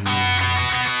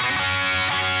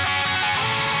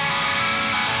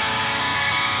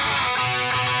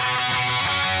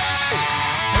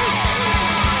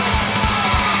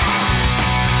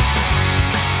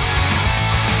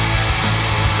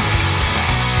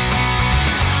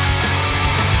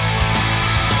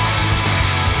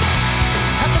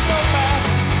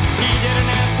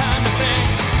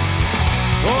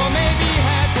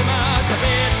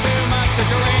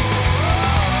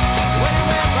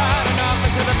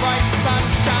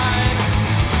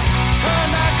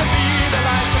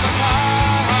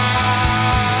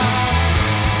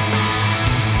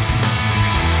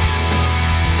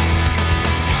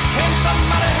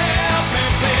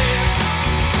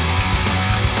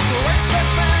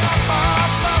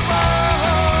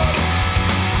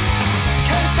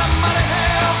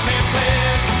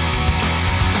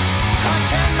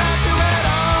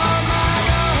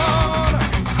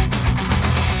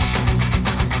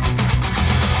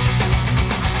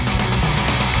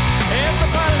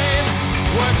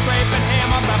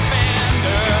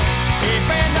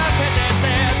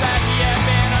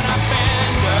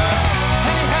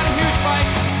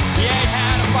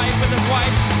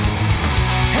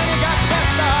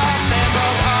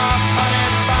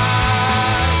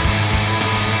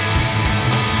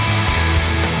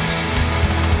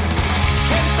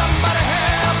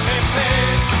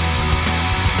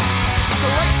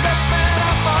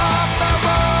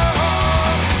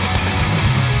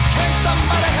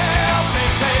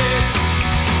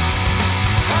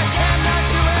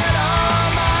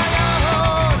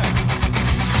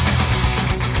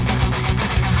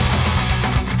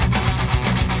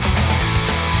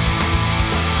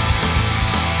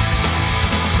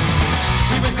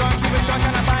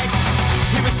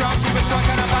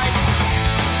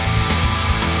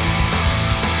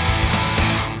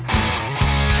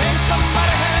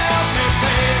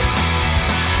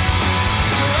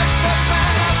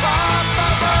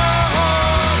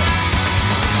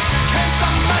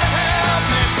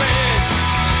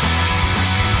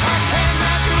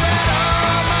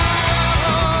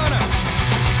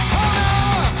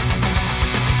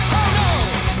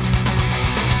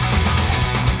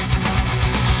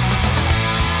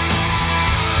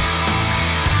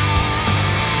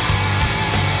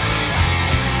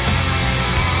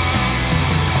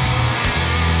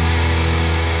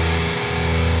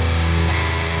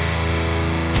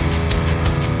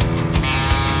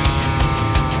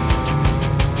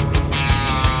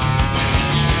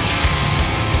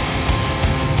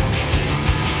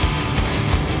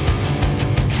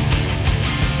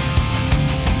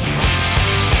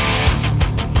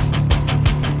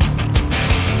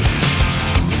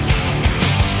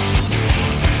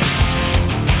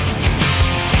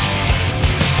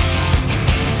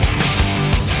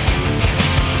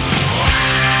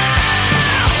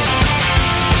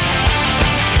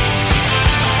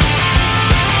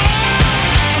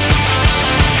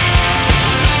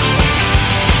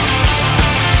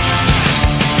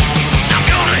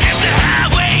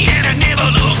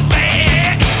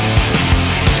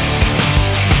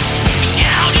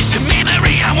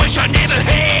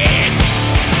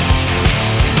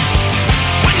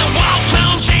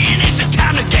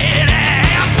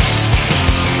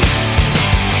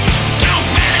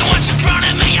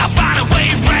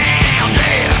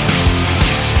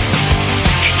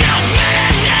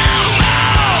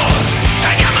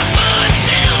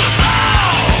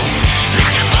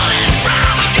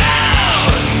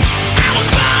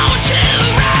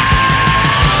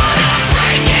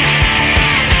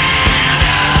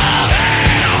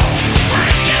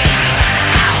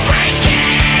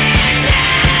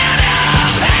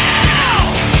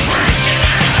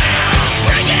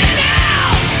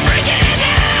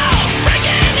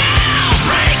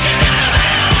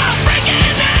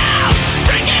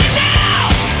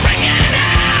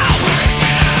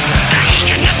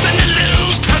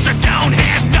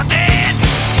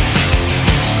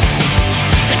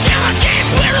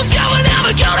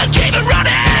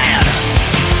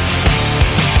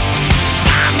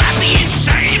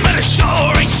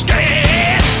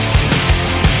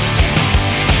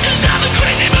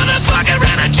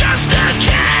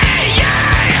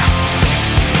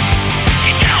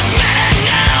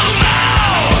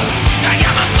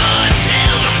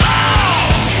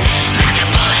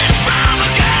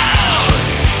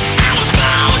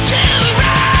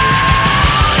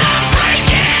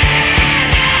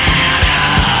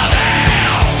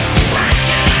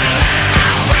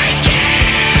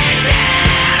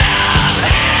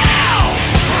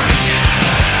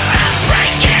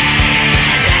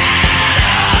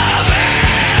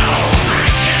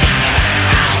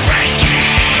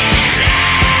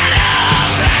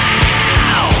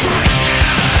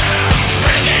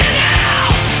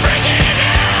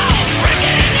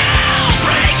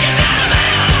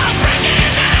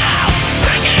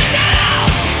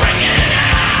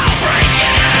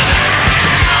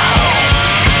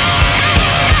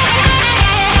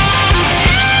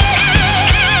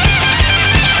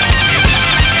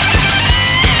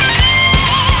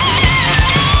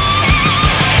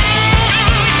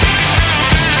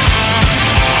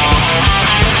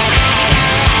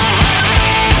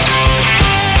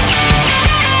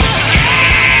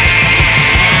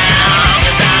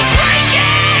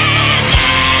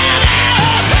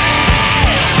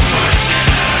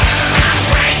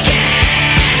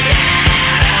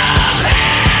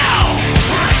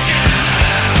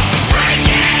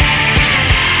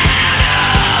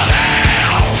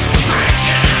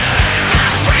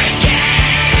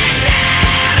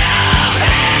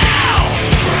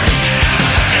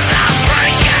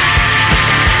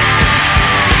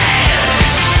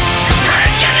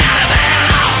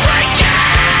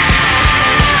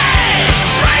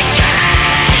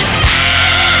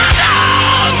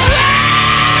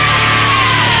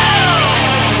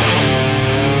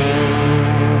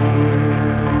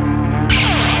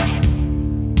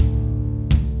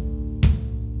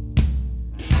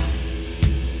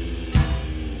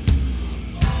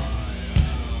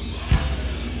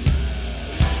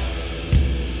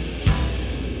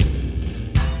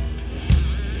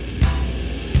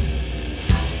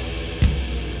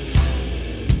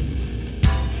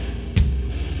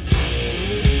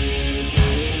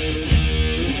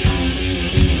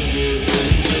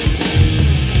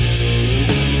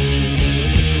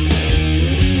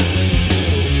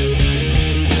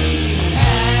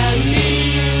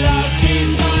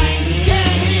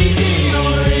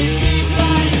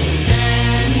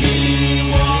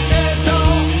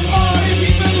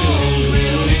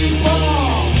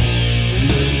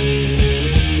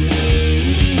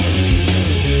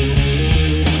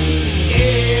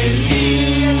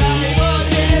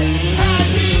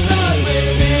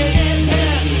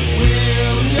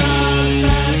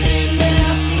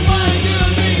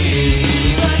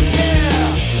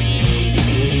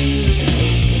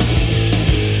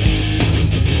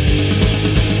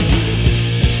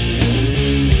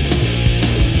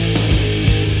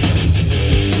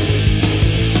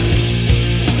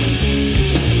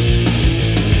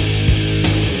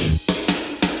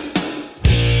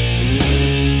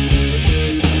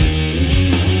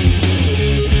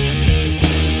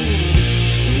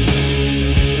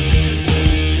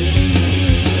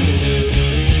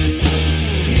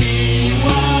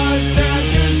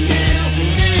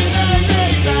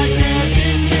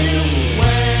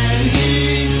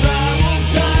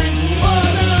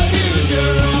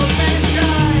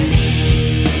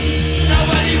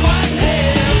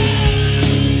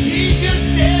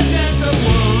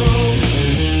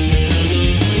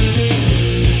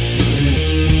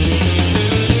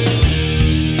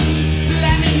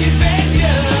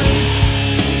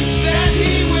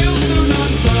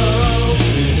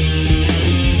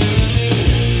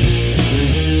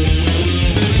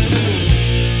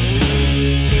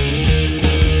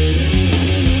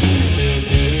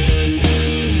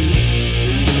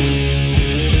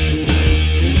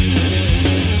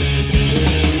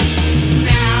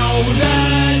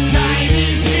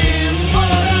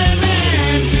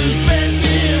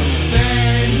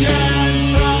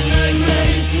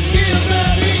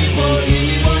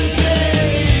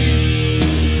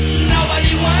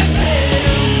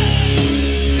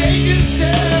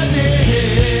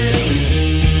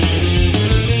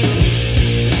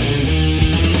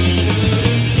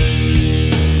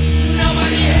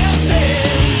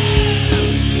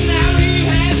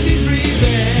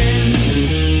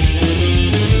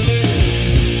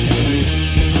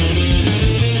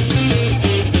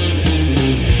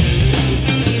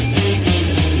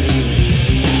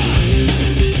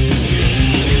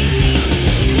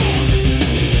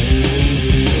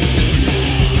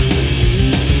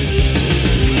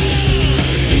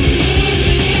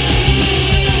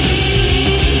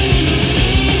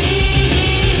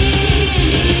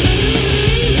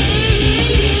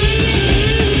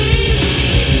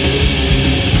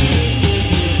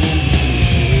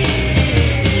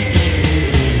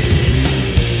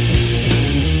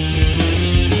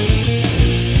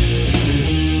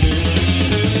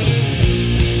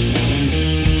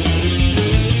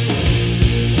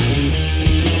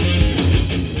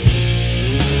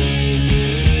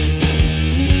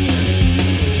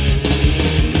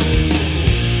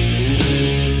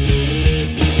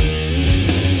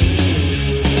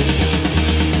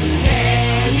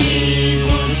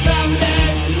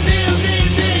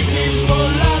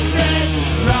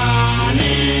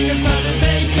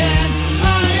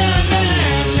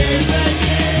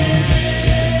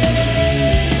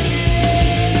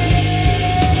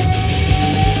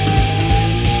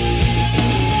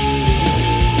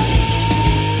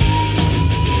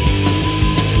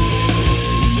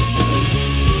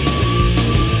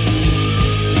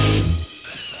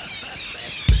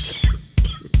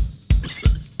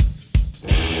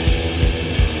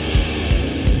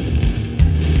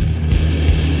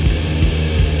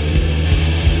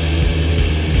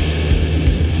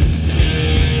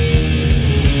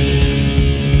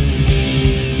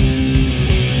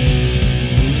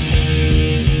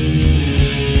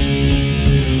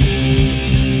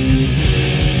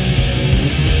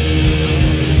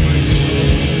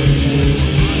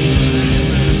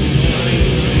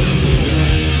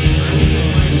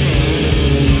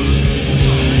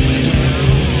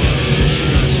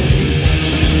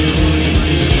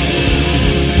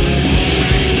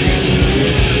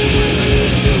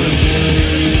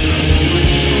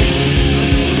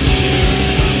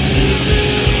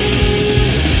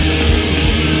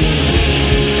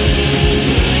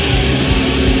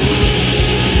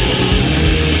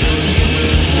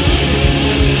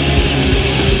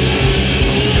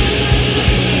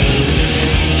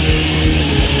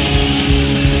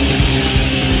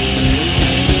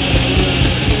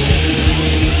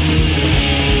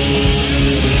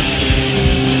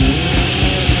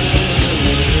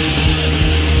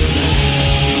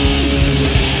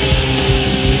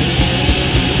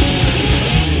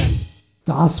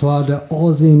 Das war der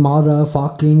Ozzy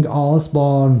Motherfucking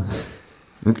Osbourne.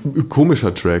 Ein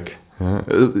komischer Track. Ja.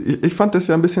 Ich fand das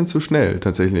ja ein bisschen zu schnell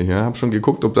tatsächlich. Ja. Hab schon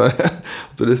geguckt, ob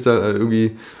du das da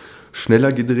irgendwie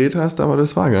schneller gedreht hast, aber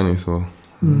das war gar nicht so.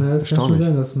 Ja, es kann schon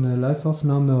sein, dass es eine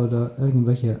Live-Aufnahme oder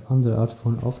irgendwelche andere Art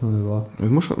von Aufnahme war. Das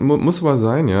muss aber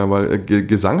sein, ja, weil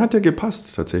Gesang hat ja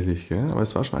gepasst tatsächlich, gell? Aber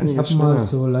es war schon einiges Ich habe schneller. mal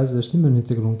so leise Stimme im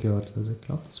Hintergrund gehört. Also ich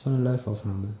glaube, das war eine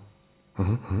Live-Aufnahme.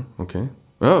 Okay.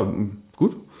 Ja,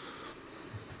 gut.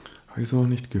 Habe ich so noch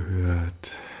nicht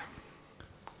gehört.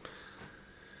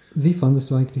 Wie fandest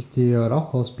du eigentlich die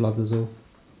Rauchhausplatte so?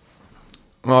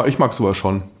 Ja, ich mag sowas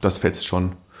schon. Das fetzt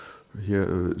schon.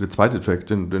 Hier, der zweite Track,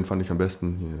 den fand ich am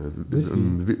besten. Hier,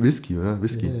 Whisky, oder?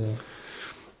 Whisky. Ja.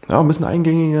 Ja, ein bisschen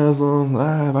eingängiger, so.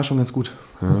 War schon ganz gut.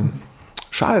 Ja.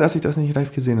 Schade, dass ich das nicht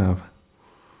live gesehen habe.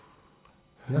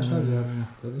 Ja, schade, ja.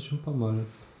 Da habe ich schon ein paar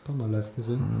Mal live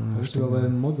gesehen. Da habe ich sogar bei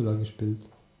Modular gespielt.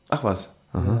 Ach was.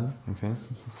 Aha, Ja. okay.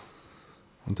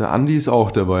 Und der Andi ist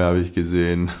auch dabei, habe ich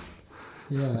gesehen.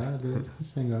 Ja, der ist der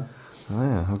Sänger. Ah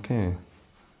ja, okay.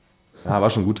 Ja, war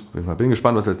schon gut. Bin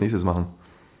gespannt, was wir als nächstes machen.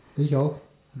 Ich auch.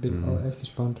 Bin auch echt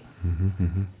gespannt.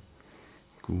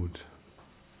 Gut.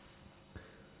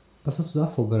 Was hast du da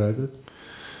vorbereitet?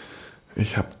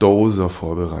 Ich habe Dozer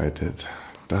vorbereitet.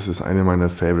 Das ist eine meiner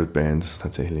Favorite Bands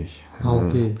tatsächlich. Ah,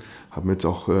 okay. Haben jetzt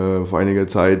auch vor einiger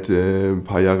Zeit ein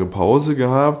paar Jahre Pause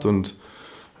gehabt und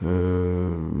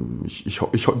ich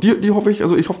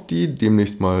hoffe, die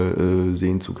demnächst mal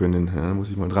sehen zu können. Ja, muss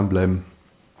ich mal dranbleiben.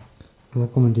 Wo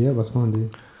kommen die her? Was machen die?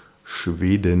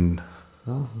 Schweden.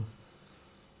 Aha.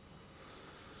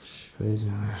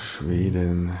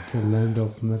 Schweden. The Land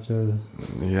of Metal.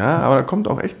 Ja, aber da kommt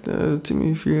auch echt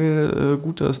ziemlich viel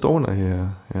guter Stoner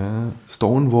her. Ja.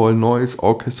 Stonewall Noise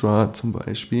Orchestra zum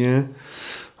Beispiel.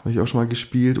 Habe ich auch schon mal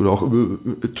gespielt. Oder auch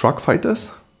Truck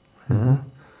Fighters. Ja.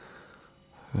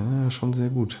 Ja, schon sehr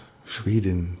gut.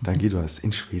 Schweden, da geht was.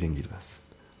 In Schweden geht was.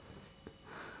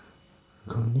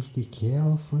 Kommt nicht Ikea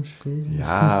auch von Schweden?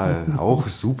 Ja, auch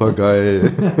super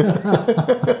geil.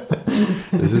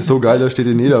 Das ist so geil, da steht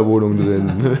in jeder Wohnung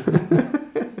drin.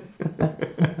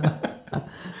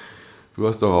 Du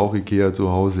hast doch auch Ikea zu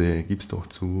Hause, gib's doch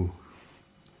zu.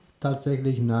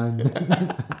 Tatsächlich nein.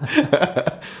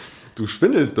 Du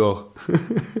schwindelst doch.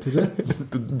 Bitte?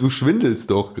 Du schwindelst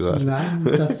doch gerade. Nein,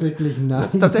 tatsächlich nein.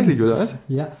 Tatsächlich, oder was?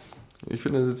 Ja. Ich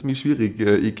finde es ziemlich schwierig,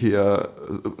 Ikea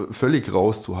völlig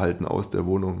rauszuhalten aus der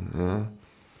Wohnung. Ja.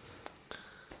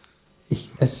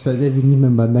 Es ist halt irgendwie nicht mehr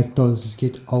bei McDonald's, es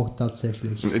geht auch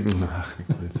tatsächlich. Ach,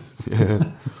 ja,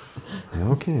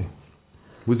 okay.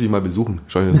 Muss ich mal besuchen.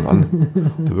 Schau ich das mal an,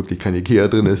 ob da wirklich kein Ikea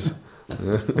drin ist.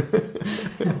 Ja.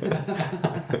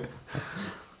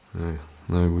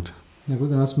 Na gut. Na gut,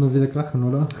 dann lass mal wieder krachen,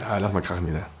 oder? Ja, lass mal krachen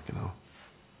wieder. Genau.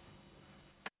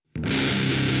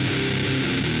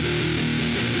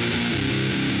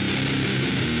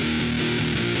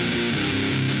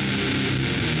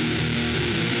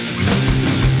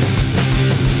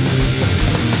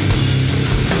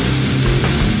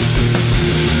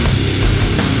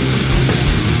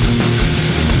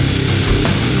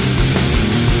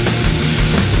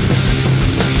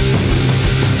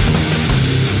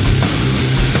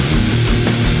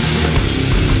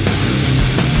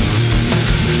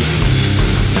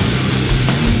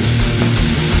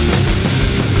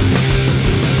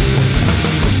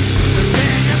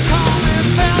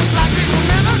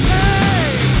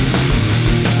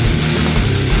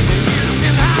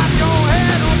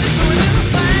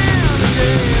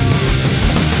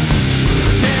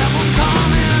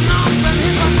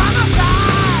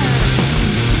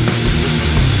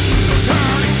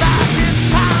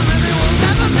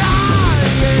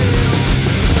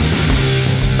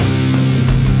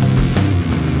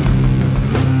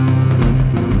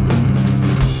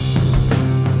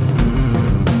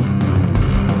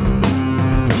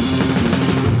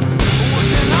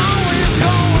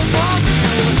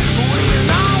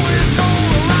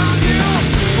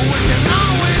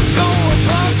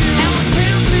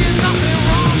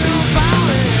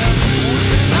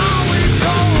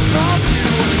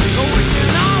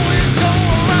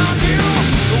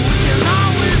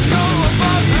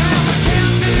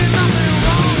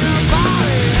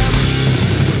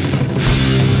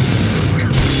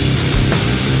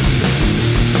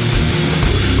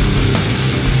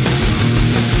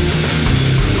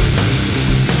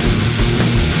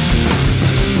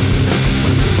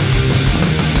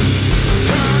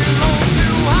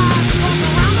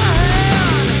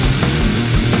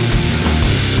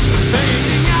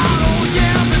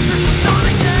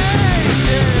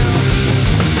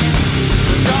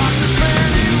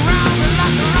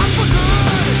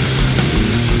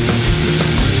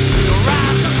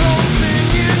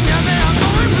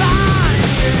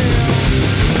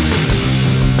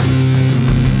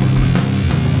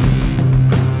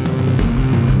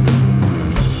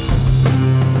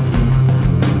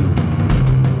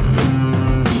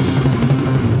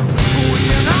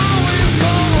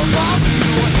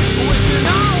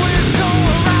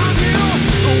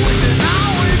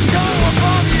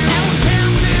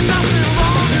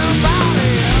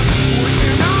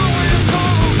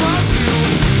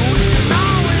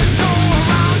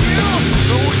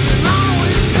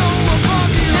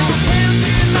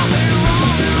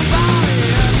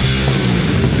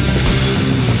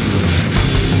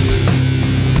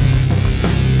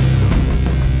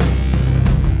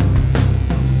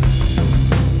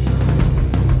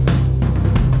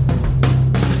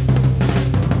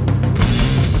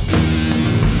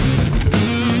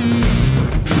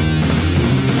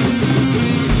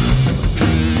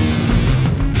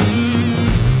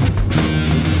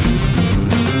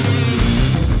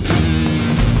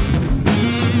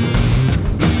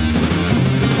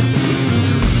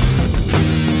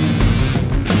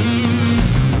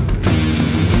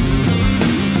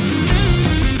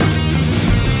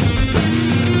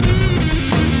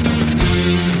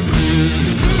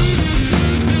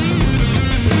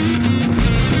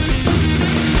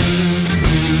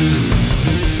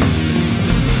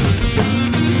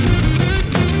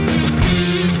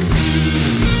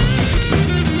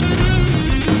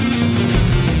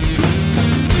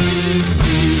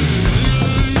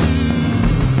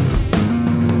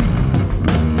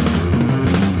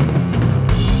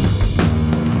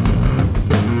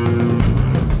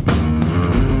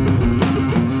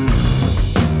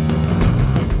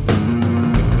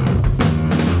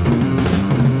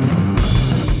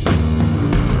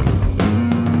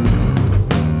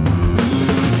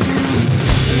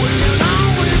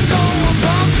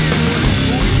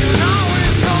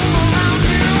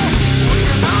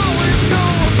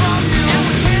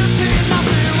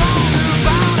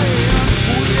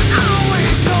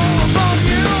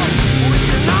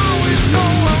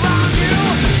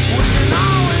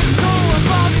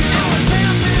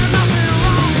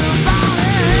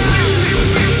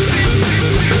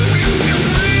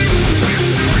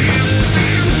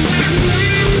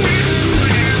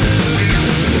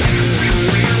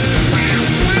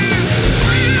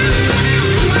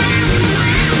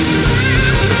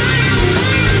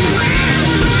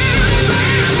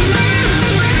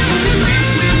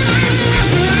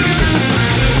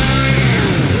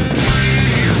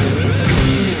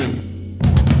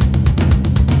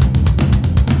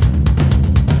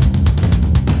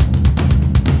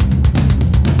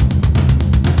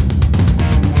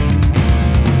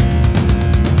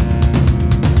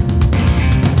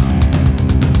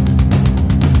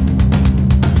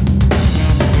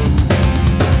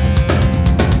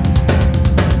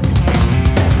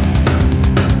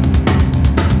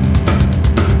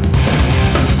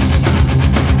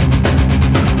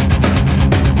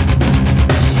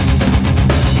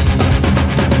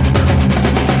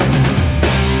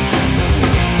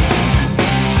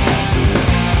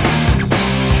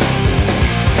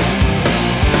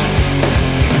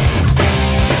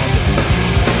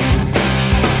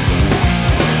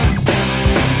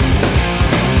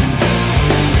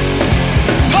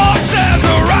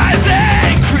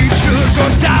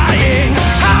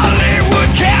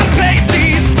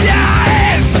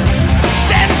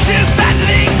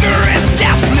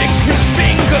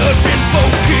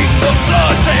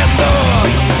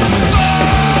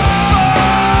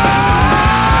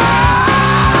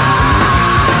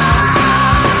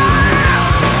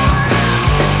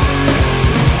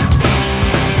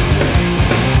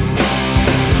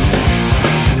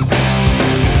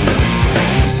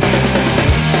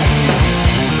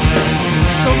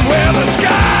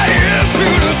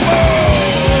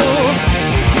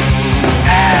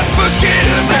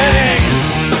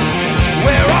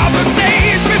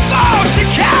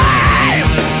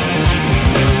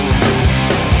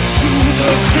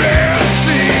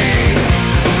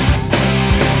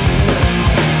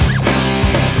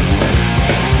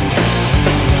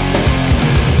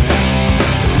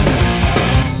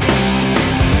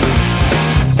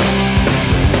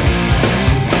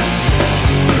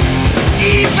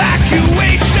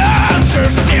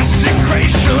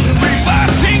 reason,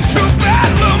 reverting to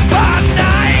bedlam by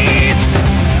night.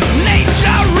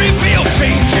 Nature reveals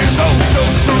changes, oh so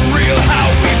surreal, how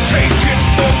we've taken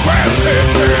for granted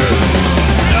this.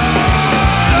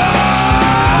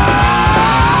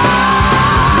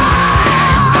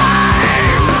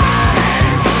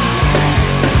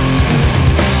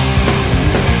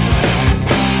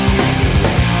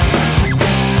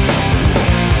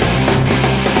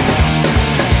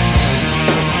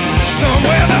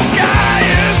 Somewhere the sky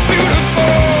is beautiful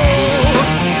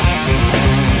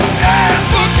and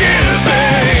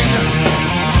forgiving.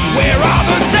 Where are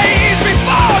the days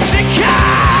before she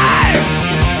came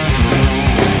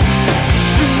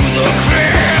to the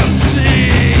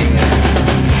cleansing?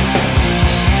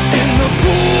 In the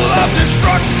pool of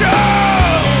destruction,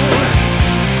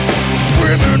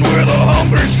 swimming with a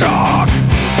hungry shark,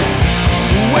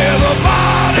 where the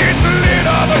bodies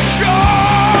litter the shore.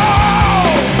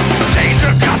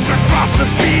 Danger cuts across the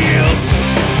fields,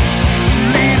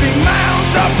 leaving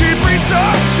mounds of debris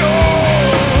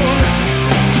unshown,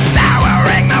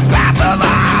 souring the path of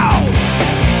all.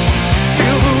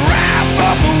 Feel the wrath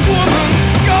of a woman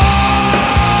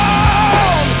scorn.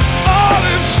 All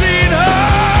have seen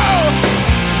her,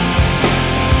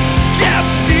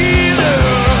 death's dealer,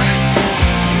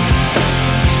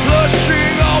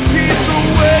 flushing all peace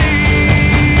away.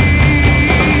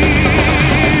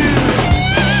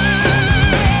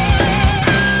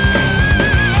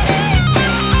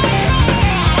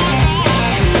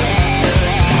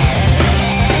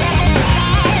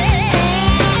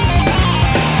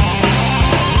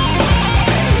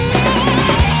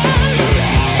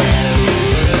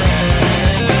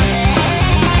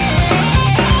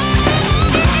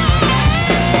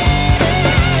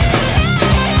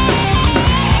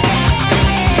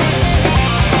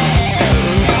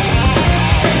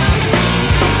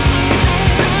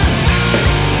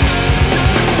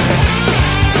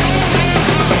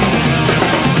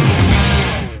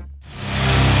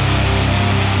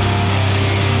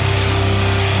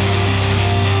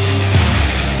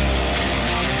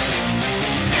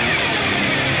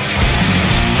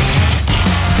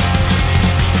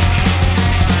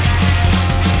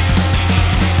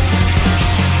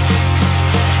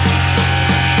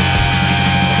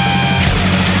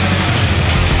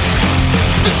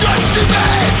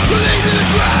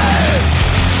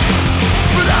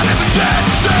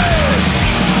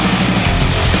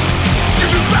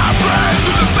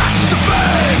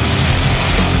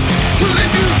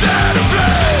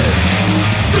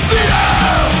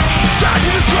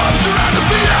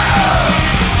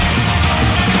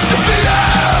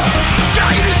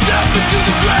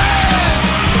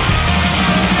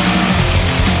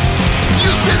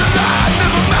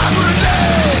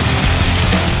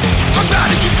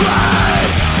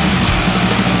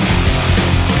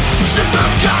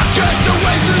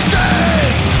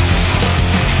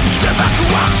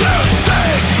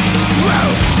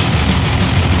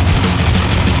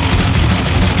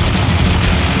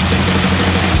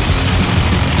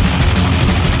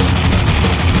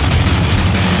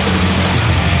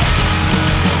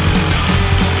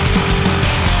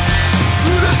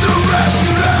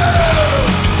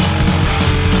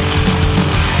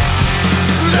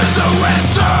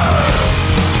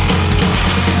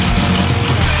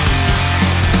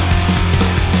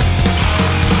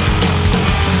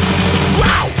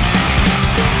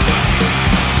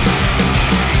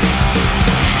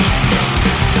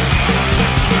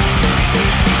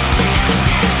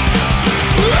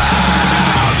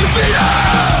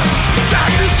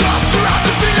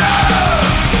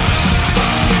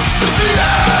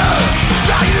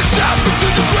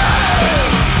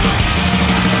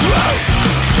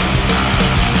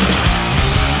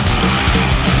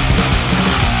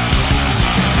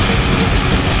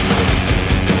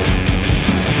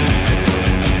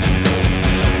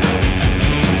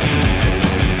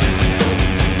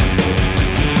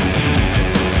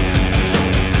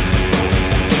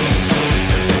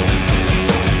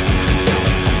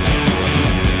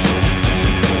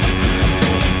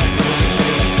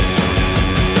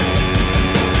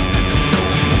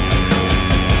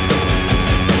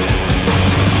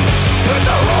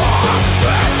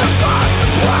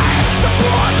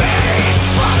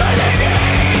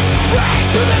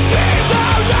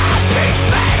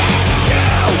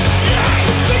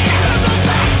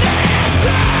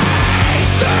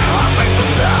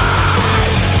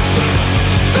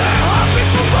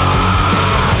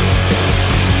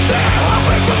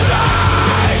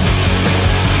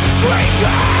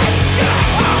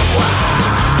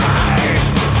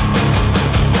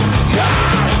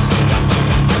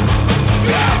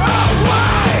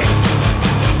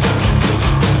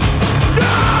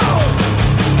 No!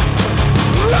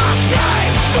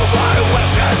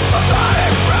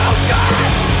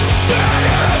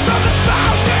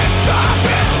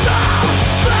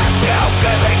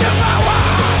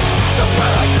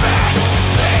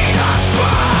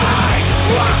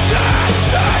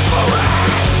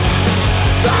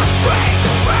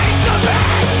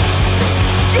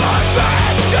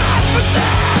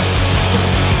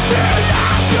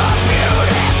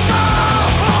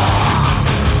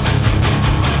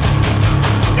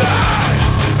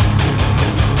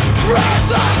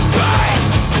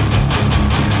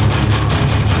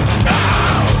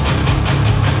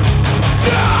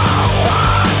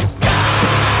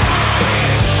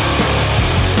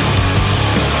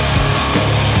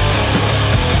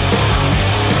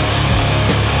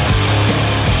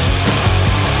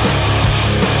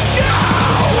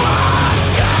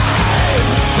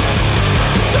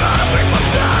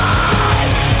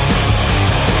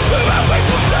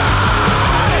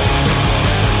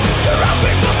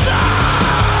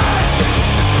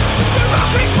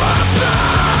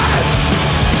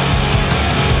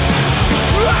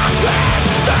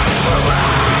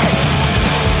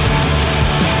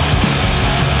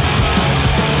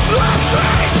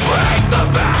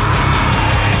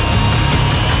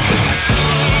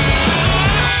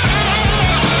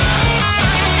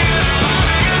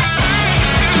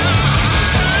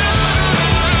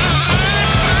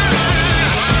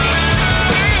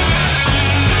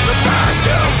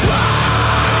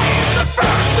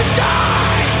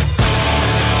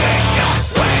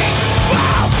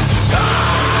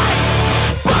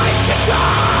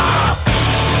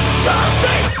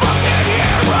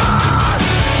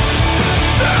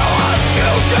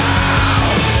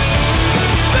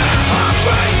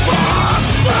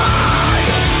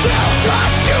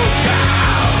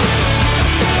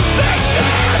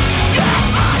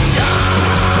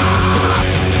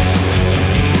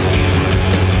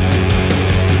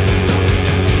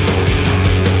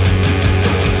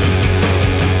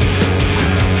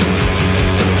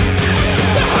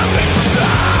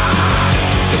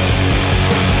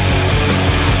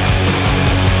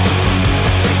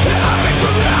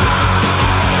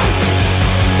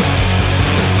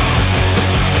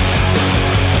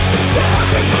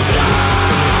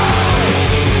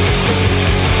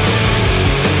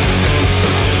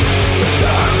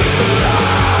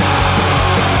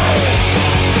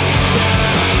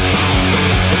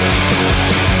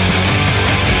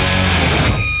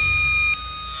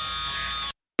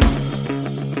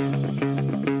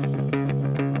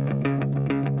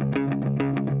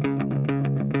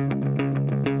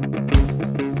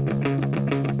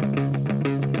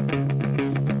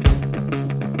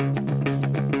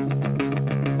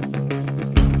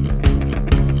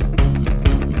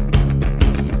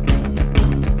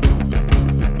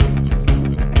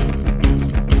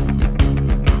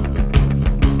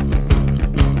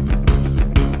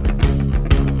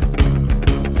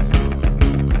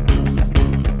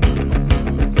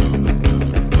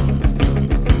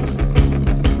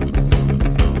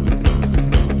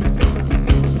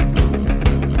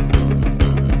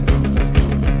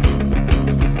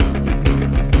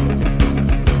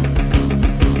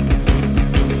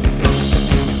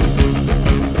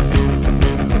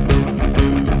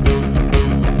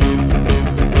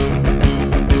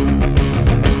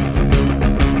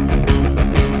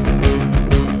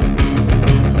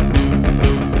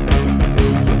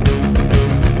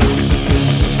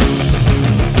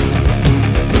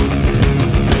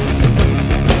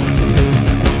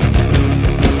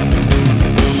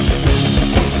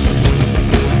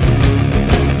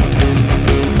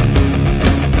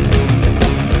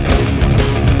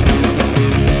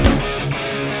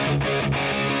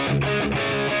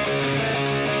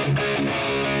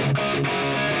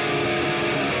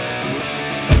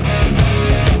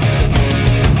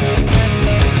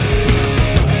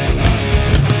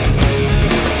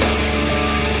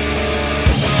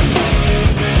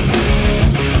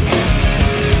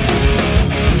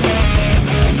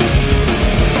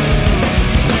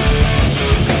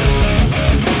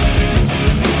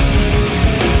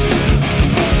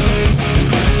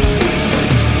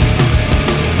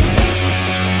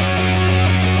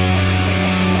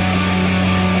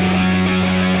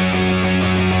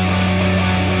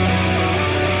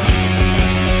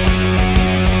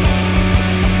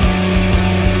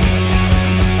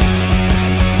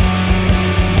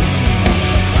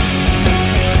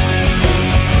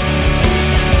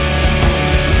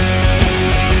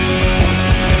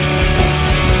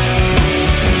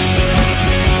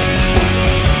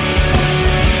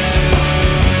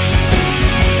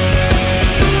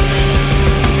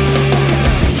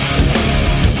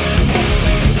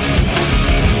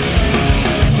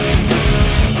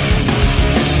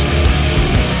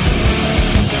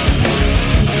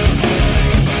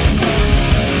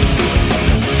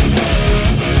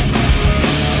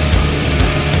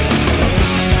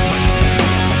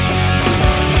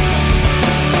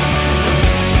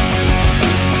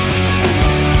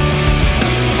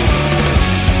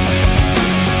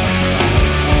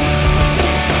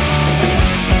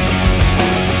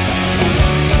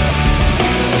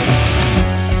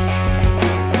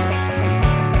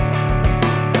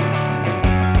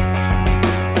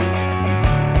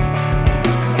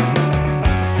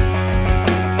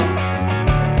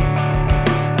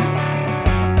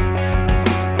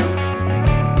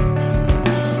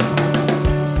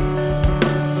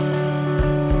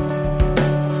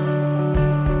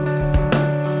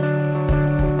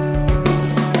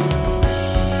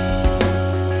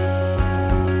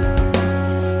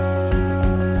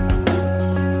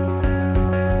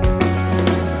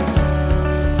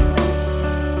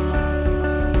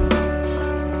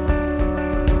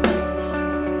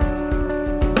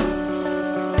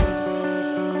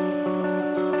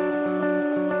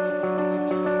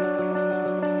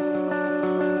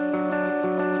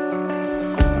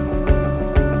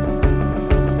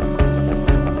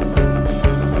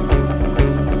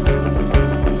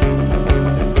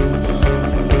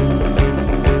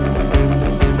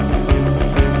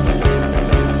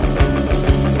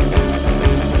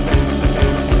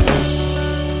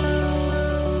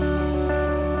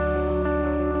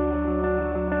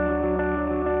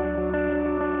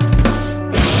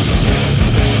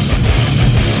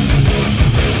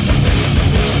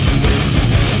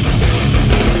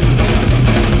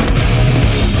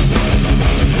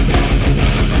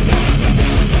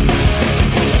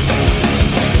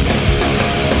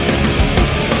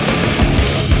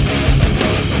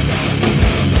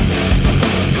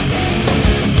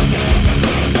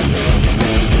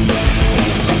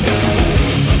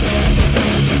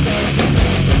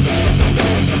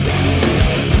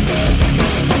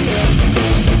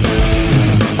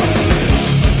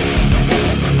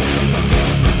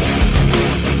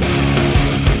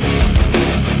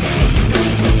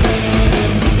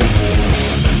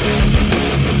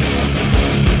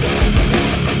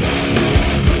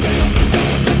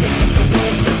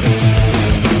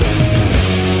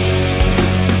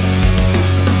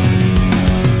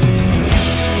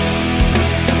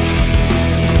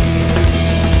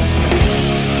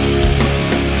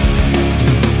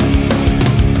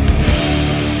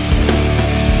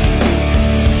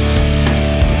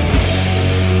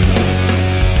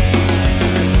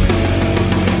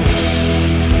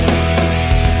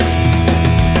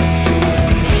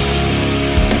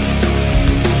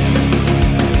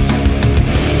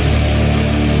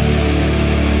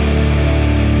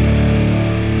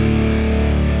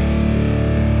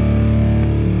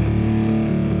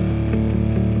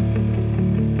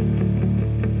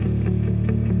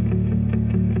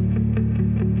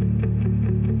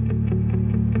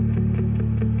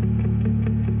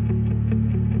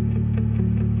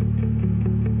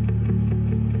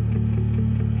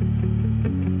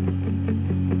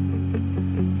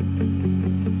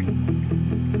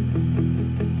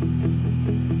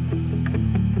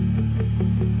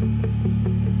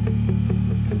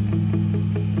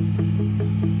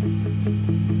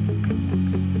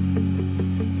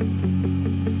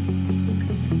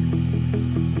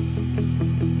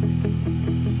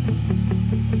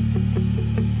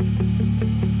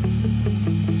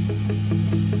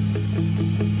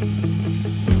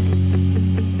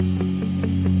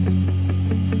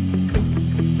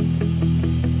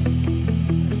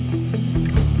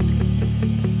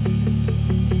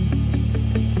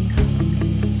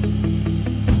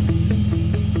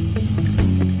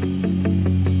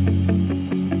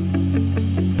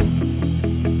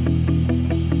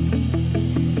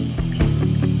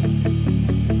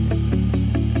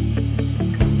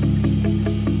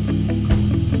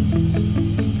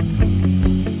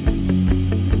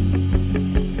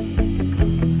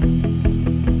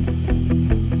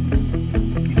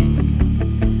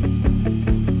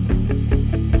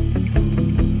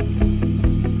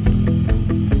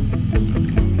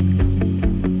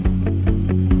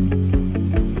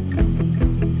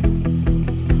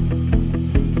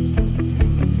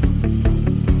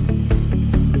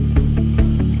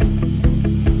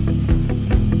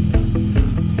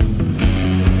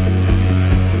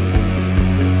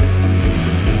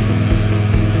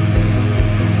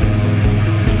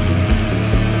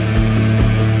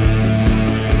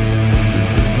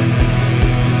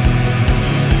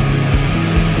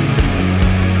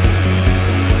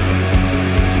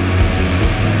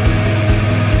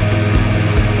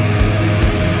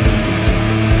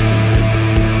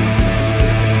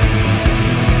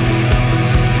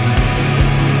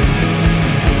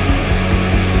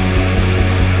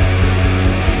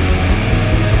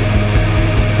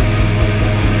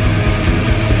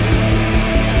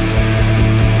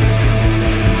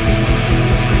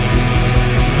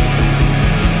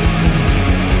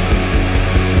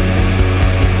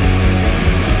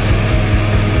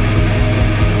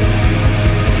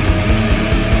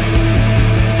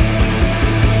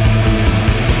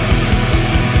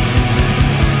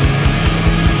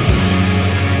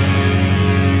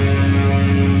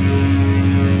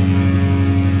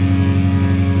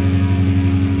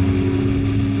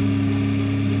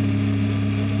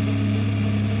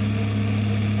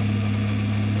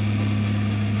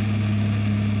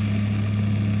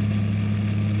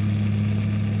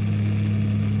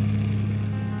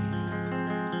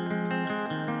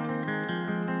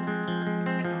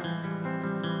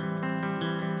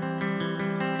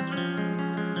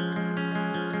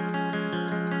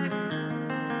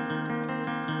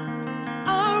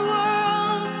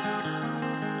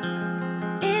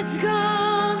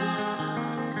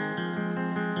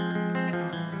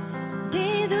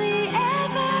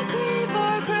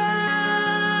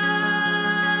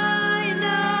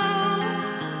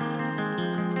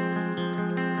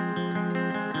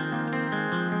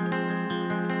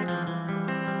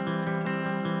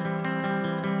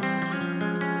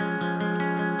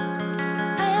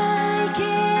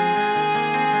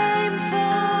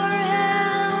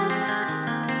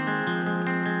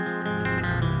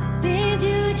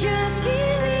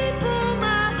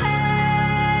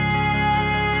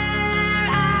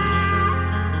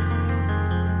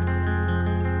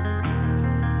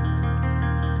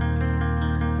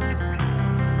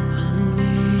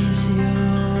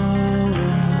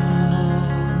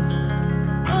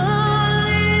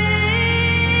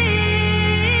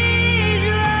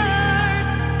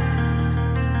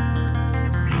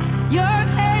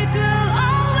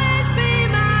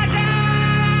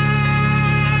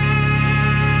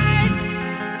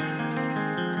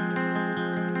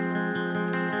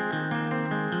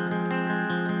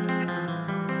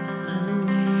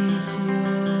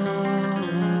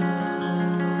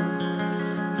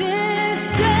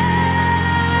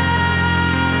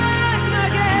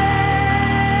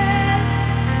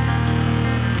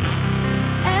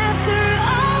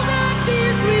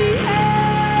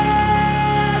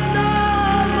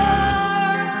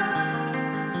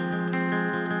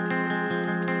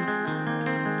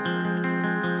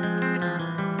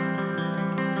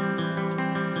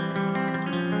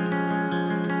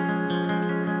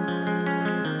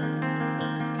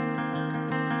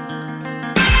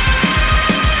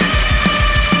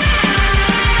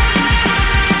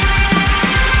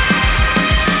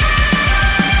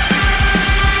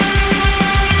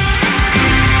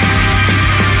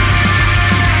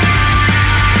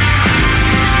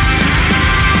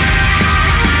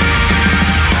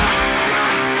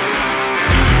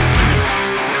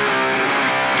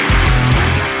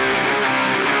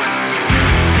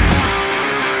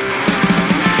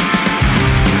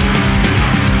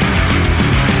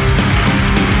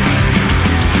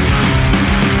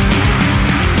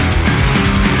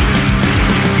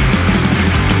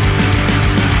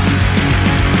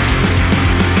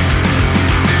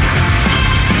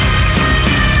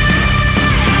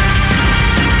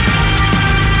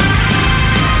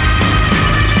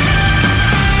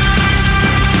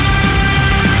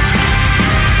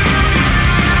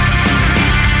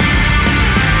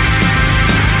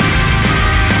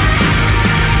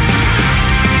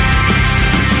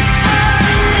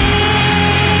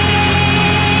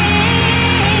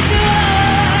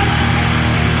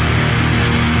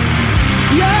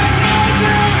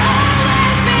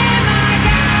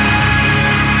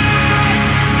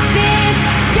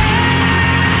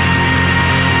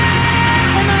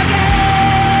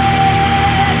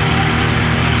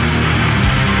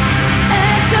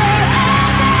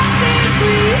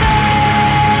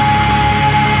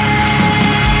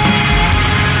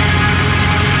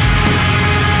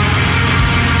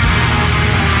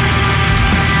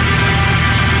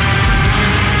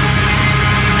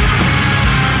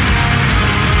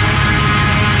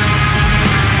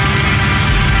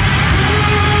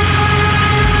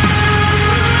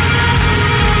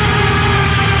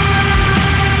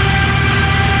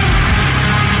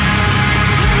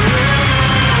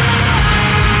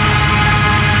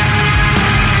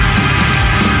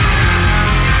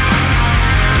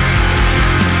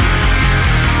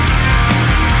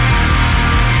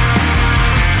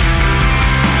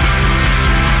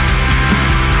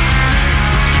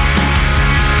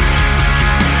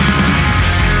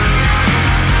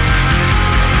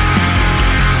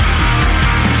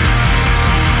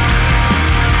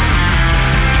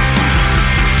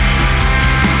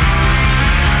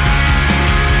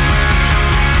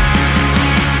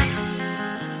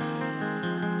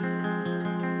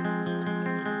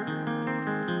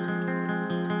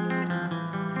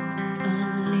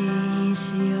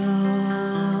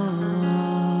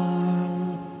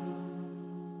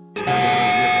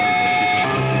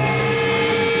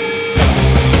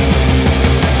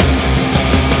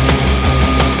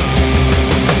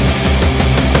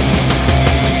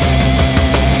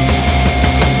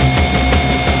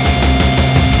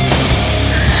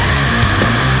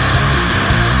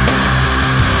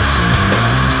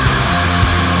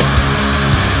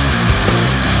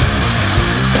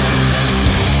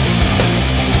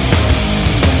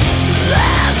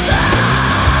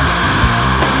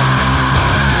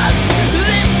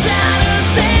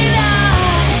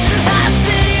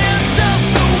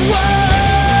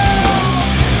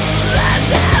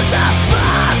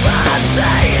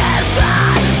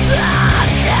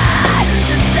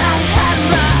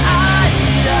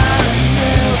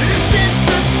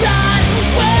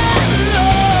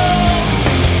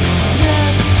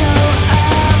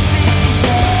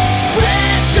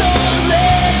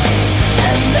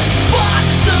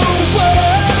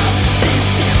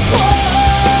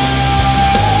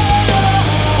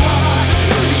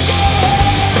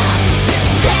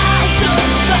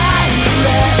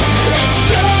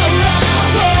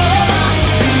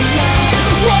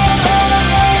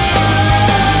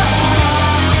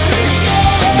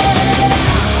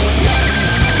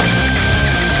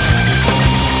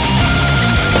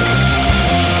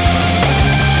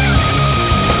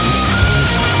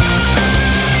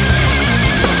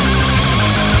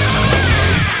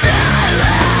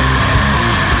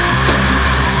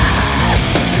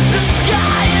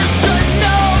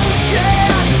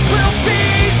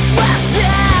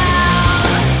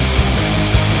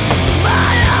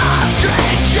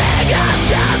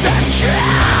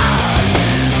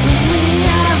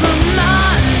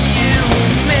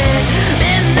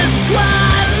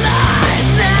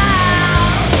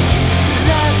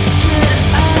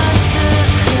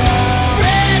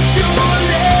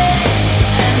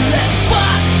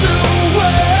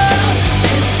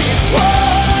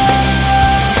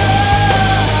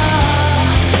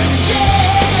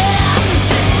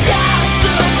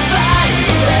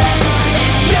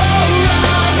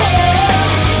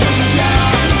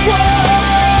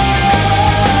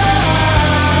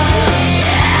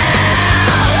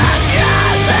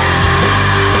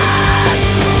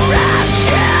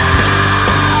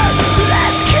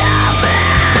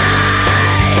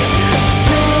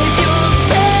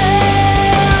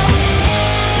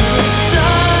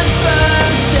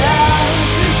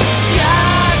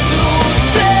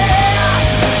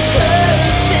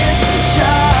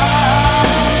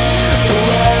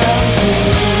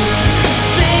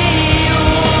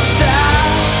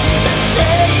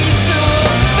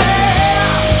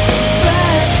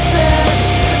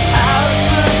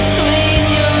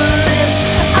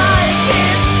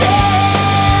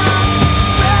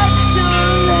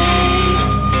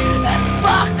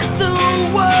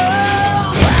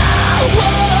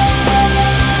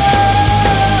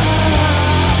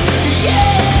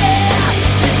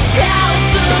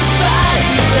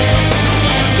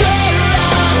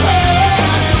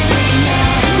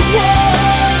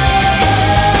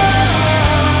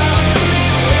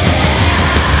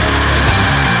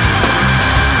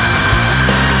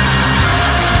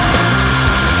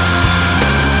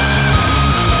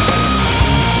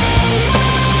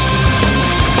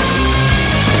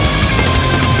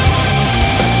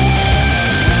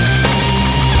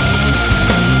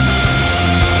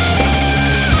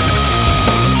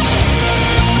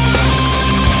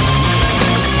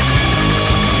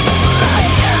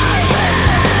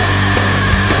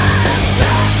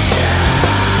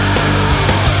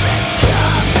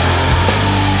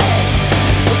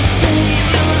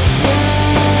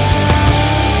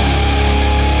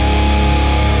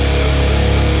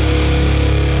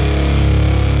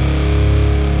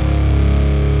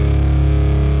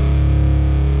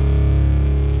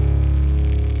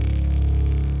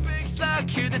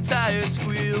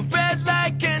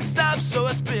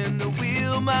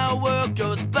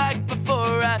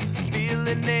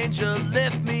 healing angel,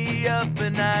 lift me up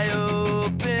and I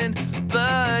open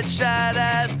bloodshot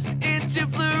eyes into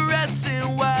fluorescent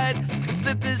white.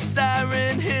 Flip the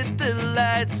siren, hit the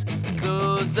lights,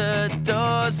 close the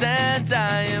doors and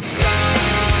I am gone.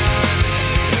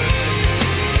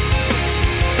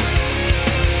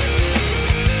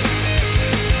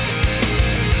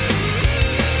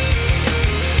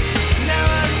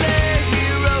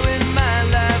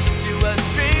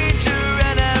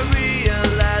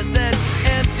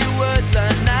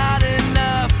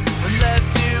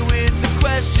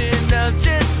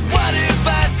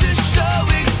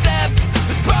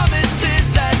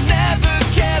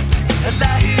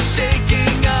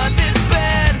 Shaking on this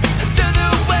bed to the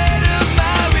weight of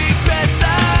my regrets. I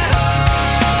hope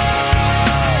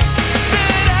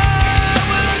that I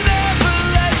will never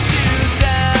let you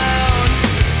down.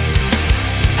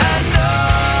 I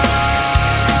know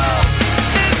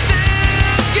that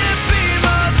this can be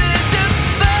more than just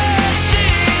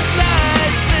flashing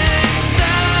lights and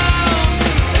sounds.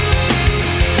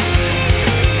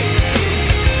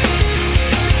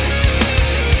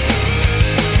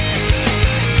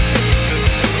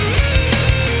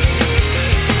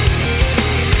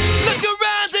 Look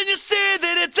around and you see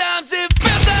that at times it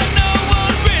feels like no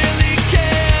one really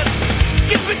cares.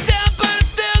 Keep it down, but I'm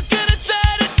still gonna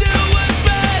try to do what's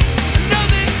right. I know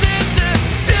that there's a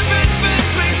difference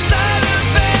between sleight of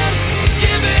hand,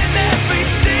 giving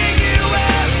everything you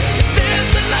have.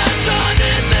 There's a line drawn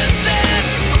in the sand.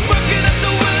 I'm working up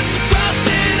the will to cross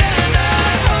it, and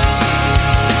I hope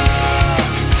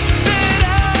that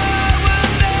I will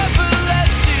never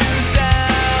let you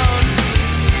down.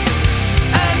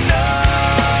 I know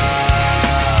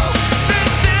that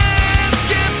this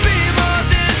can be more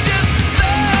than just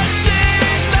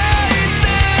flashing lights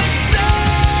and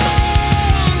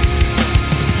sounds.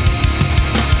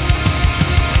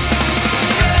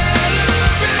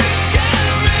 Rhetoric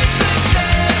and reason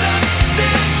that I'm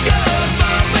sick of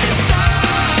always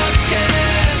talking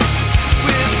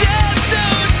with there's no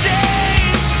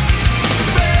change.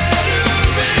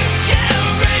 Rhetoric and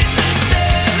reason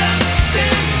that I'm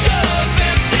sick of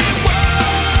empty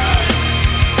words.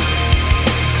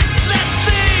 Let's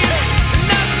lead,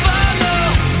 not follow.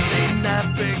 Late night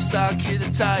breaks, I hear the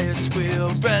tires squeal.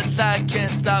 Red light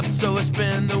can't stop, so I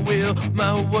spin the wheel.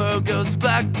 My world goes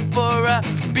black before I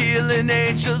feel an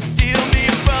angel steal me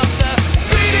from the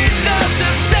bleeding jaws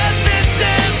of death and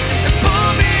chance and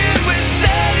pull me in with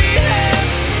steady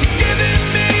hands, giving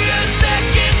me a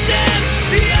second chance.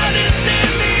 The honest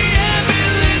daily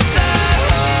ambulance. I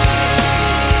hope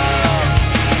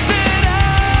that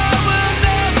I will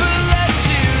never let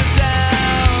you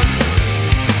down.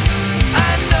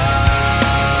 I know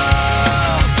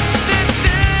that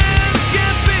this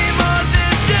can be more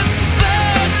than just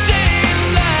flashing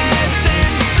lights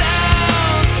and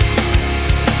sounds.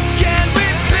 Can we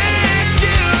pick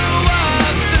you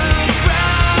off the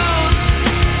ground?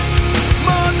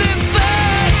 More than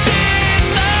flashing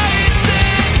lights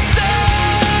and sounds.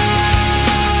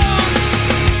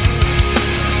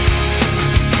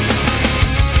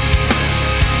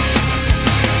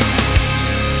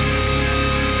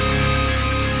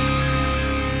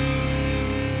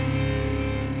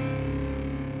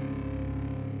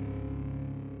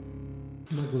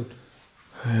 Na gut.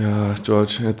 Ja,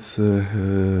 George, jetzt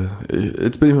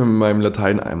bin ich mit meinem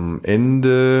Latein am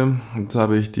Ende. Jetzt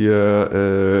habe ich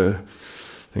dir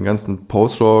den ganzen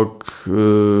Post-Rock,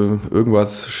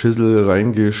 irgendwas Schissel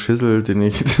reingeschisselt, den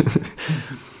ich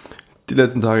die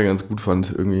letzten Tage ganz gut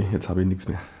fand. Irgendwie, jetzt habe ich nichts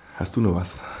mehr. Hast du noch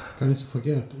was? Gar nicht so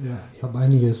verkehrt. Ja, ich habe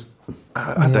einiges. Ich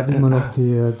habe immer noch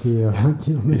die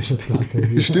rumänische Platte.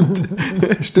 hier. Stimmt,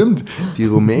 stimmt. Die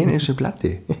rumänische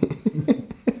Platte.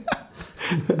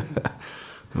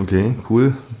 Okay,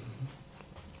 cool.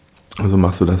 Also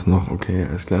machst du das noch? Okay,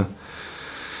 alles klar.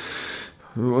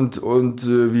 Und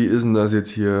wie ist denn das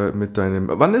jetzt hier mit deinem...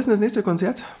 Wann ist denn das nächste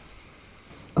Konzert?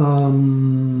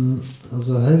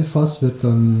 Also Heavy Fast wird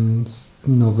dann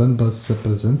im November sehr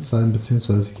präsent sein,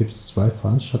 beziehungsweise gibt es 2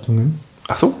 Veranstaltungen.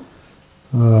 Ach so?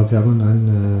 Wir haben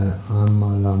eine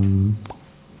einmal am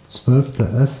 12.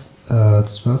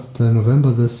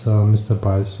 November das Mr.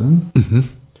 Bison. Mhm.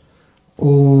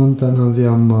 Und dann haben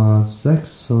wir am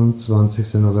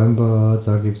 26. November,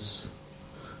 da gibt es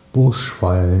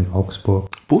Buschfeier in Augsburg.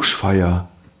 Buschfeier?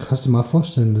 Kannst du dir mal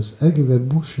vorstellen, dass irgendwer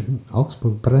Busch in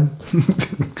Augsburg brennt?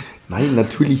 Nein,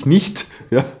 natürlich nicht.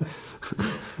 Ja.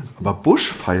 Aber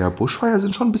Buschfeier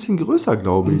sind schon ein bisschen größer,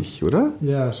 glaube ich, oder?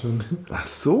 Ja, schon. Ach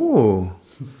so.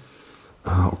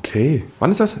 Ah, okay.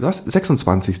 Wann ist das?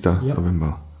 26.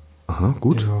 November. Aha,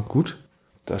 gut, Genau. gut.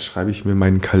 Da schreibe ich mir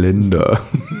meinen Kalender.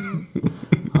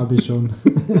 Habe ich schon.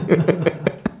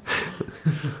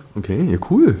 Okay, ja,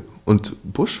 cool. Und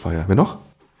Bushfire, wer noch?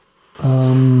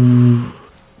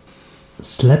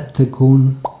 Slap the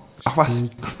Goon. Ach was.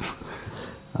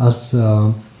 Als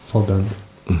Vorband.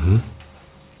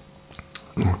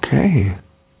 Okay.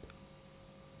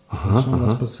 Aha, schon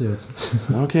was passiert.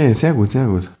 Okay, sehr gut, sehr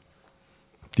gut.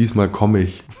 Diesmal komme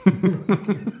ich.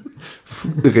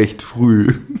 Recht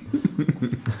früh.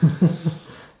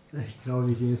 Ich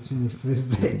glaube, ich gehe jetzt ziemlich früh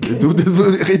weg. Du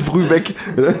recht früh weg.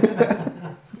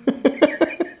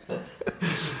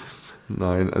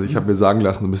 Nein, also ich habe mir sagen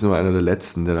lassen, du bist immer einer der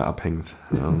Letzten, der da abhängt.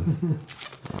 Ja.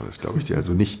 Aber das glaube ich dir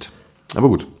also nicht. Aber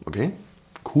gut, okay.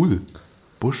 Cool.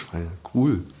 Buschfire,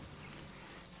 cool.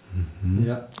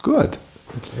 Ja. Gut.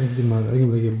 Endlich mal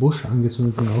irgendwelche Busch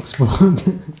angezündet in Augsburg.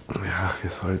 Ja, wir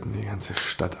sollten die ganze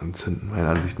Stadt anzünden, meiner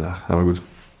Ansicht nach. Aber gut.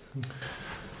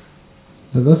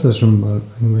 Ja, das ist schon mal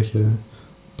irgendwelche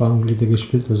Bandglieder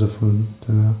gespielt, also von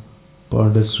der Bar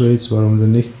des Straits, warum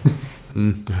denn nicht?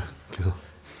 Ja, genau.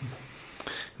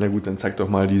 Na gut, dann zeig doch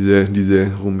mal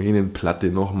diese Rumänen-Platte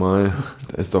nochmal.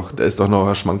 Da ist doch noch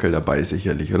ein Schmankerl dabei,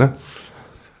 sicherlich, oder?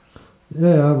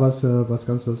 Ja, was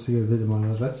ganz Lustiges, wieder mal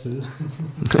ein Rätsel.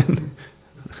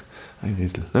 Ein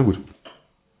Rätsel, na gut.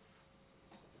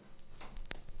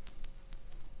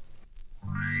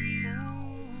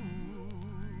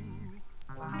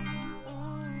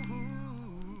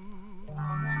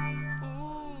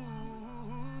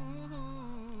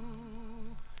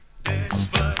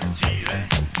 Despărțire,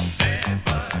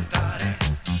 depărtare,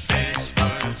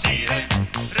 despărțire,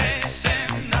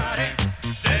 resemnare,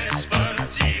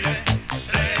 despărțire,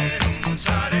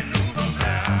 renunțare, nu vă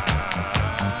vrea.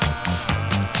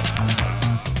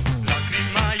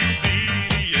 Lacrima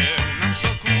iubirii eu n-am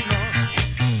s-o cunosc,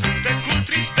 cântecul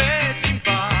tristeții-mi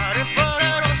pare fără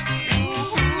rost.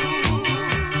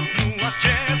 Nu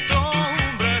accept o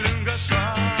umbră lângă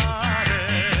soare.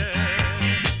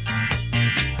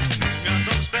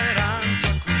 Mi-aduc speranța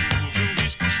cu vreun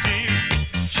vis pustiu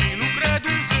și nu cred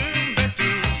un zâmbet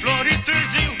înflorit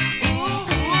târziu.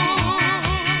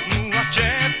 Nu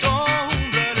accept o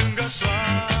umbră lângă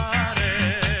soare.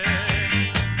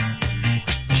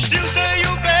 Știu să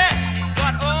iubesc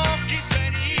doar ochii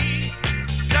senin,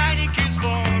 trainic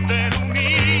izvor de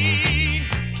lumini.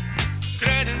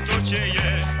 Cred în tot ce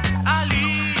e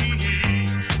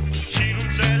alint și nu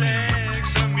înțeleg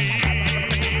să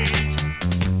mint.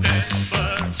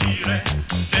 Despărțire,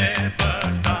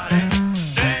 depărtare,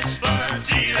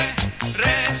 despărțire,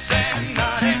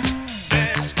 resemnare,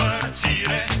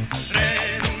 despărțire,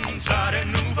 renunțare,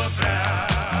 nu vă vreau.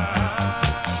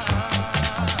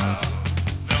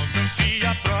 Vreau să-mi fie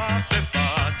aproape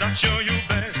fata ce-o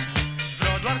iubesc,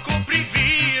 vreau doar cu o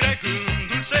privire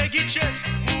gândul să ghicesc.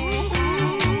 Nu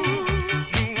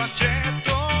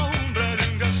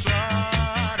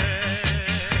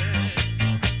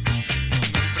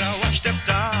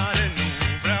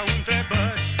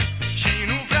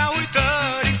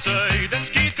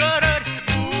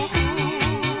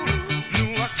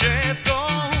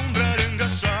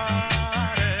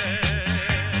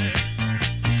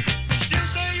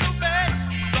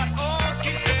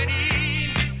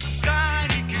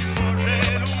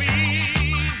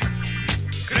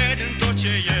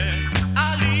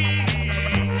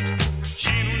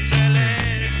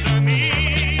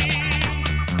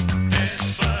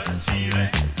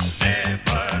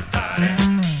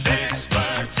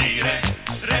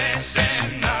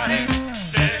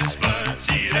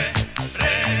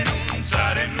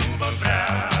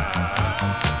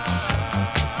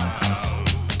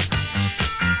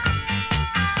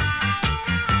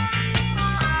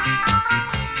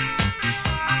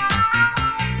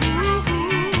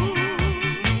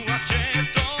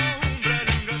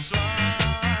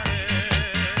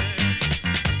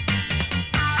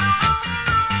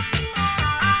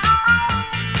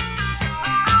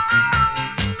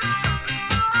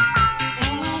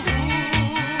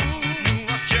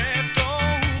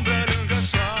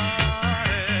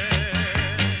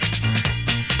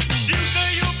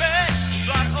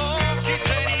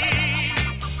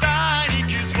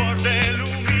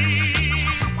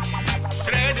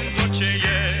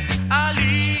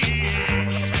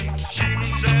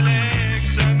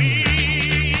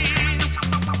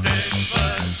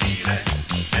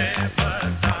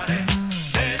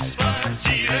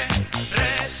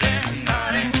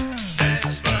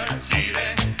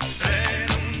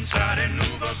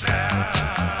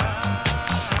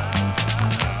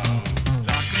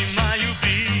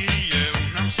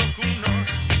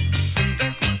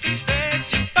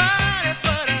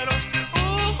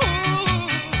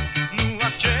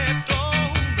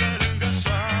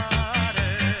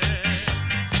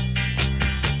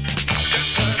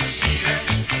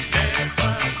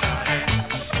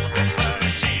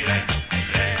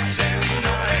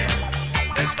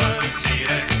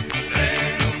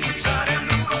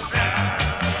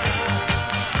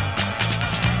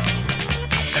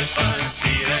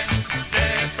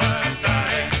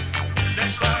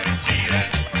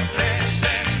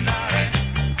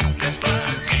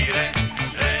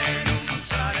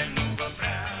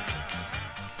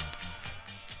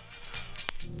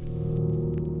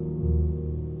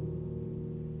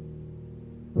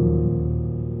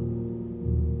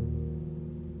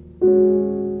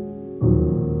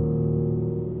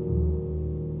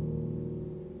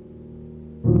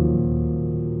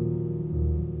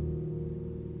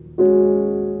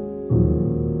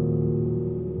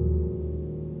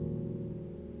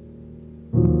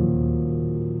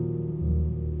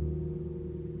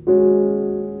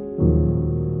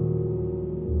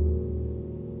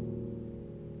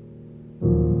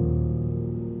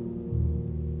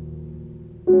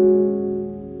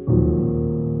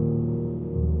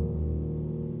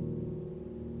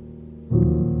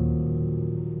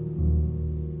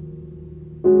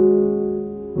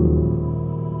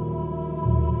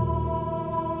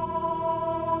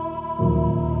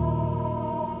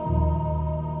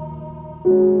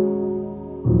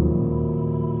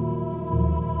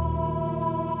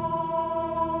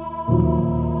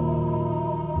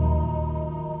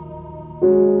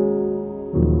you.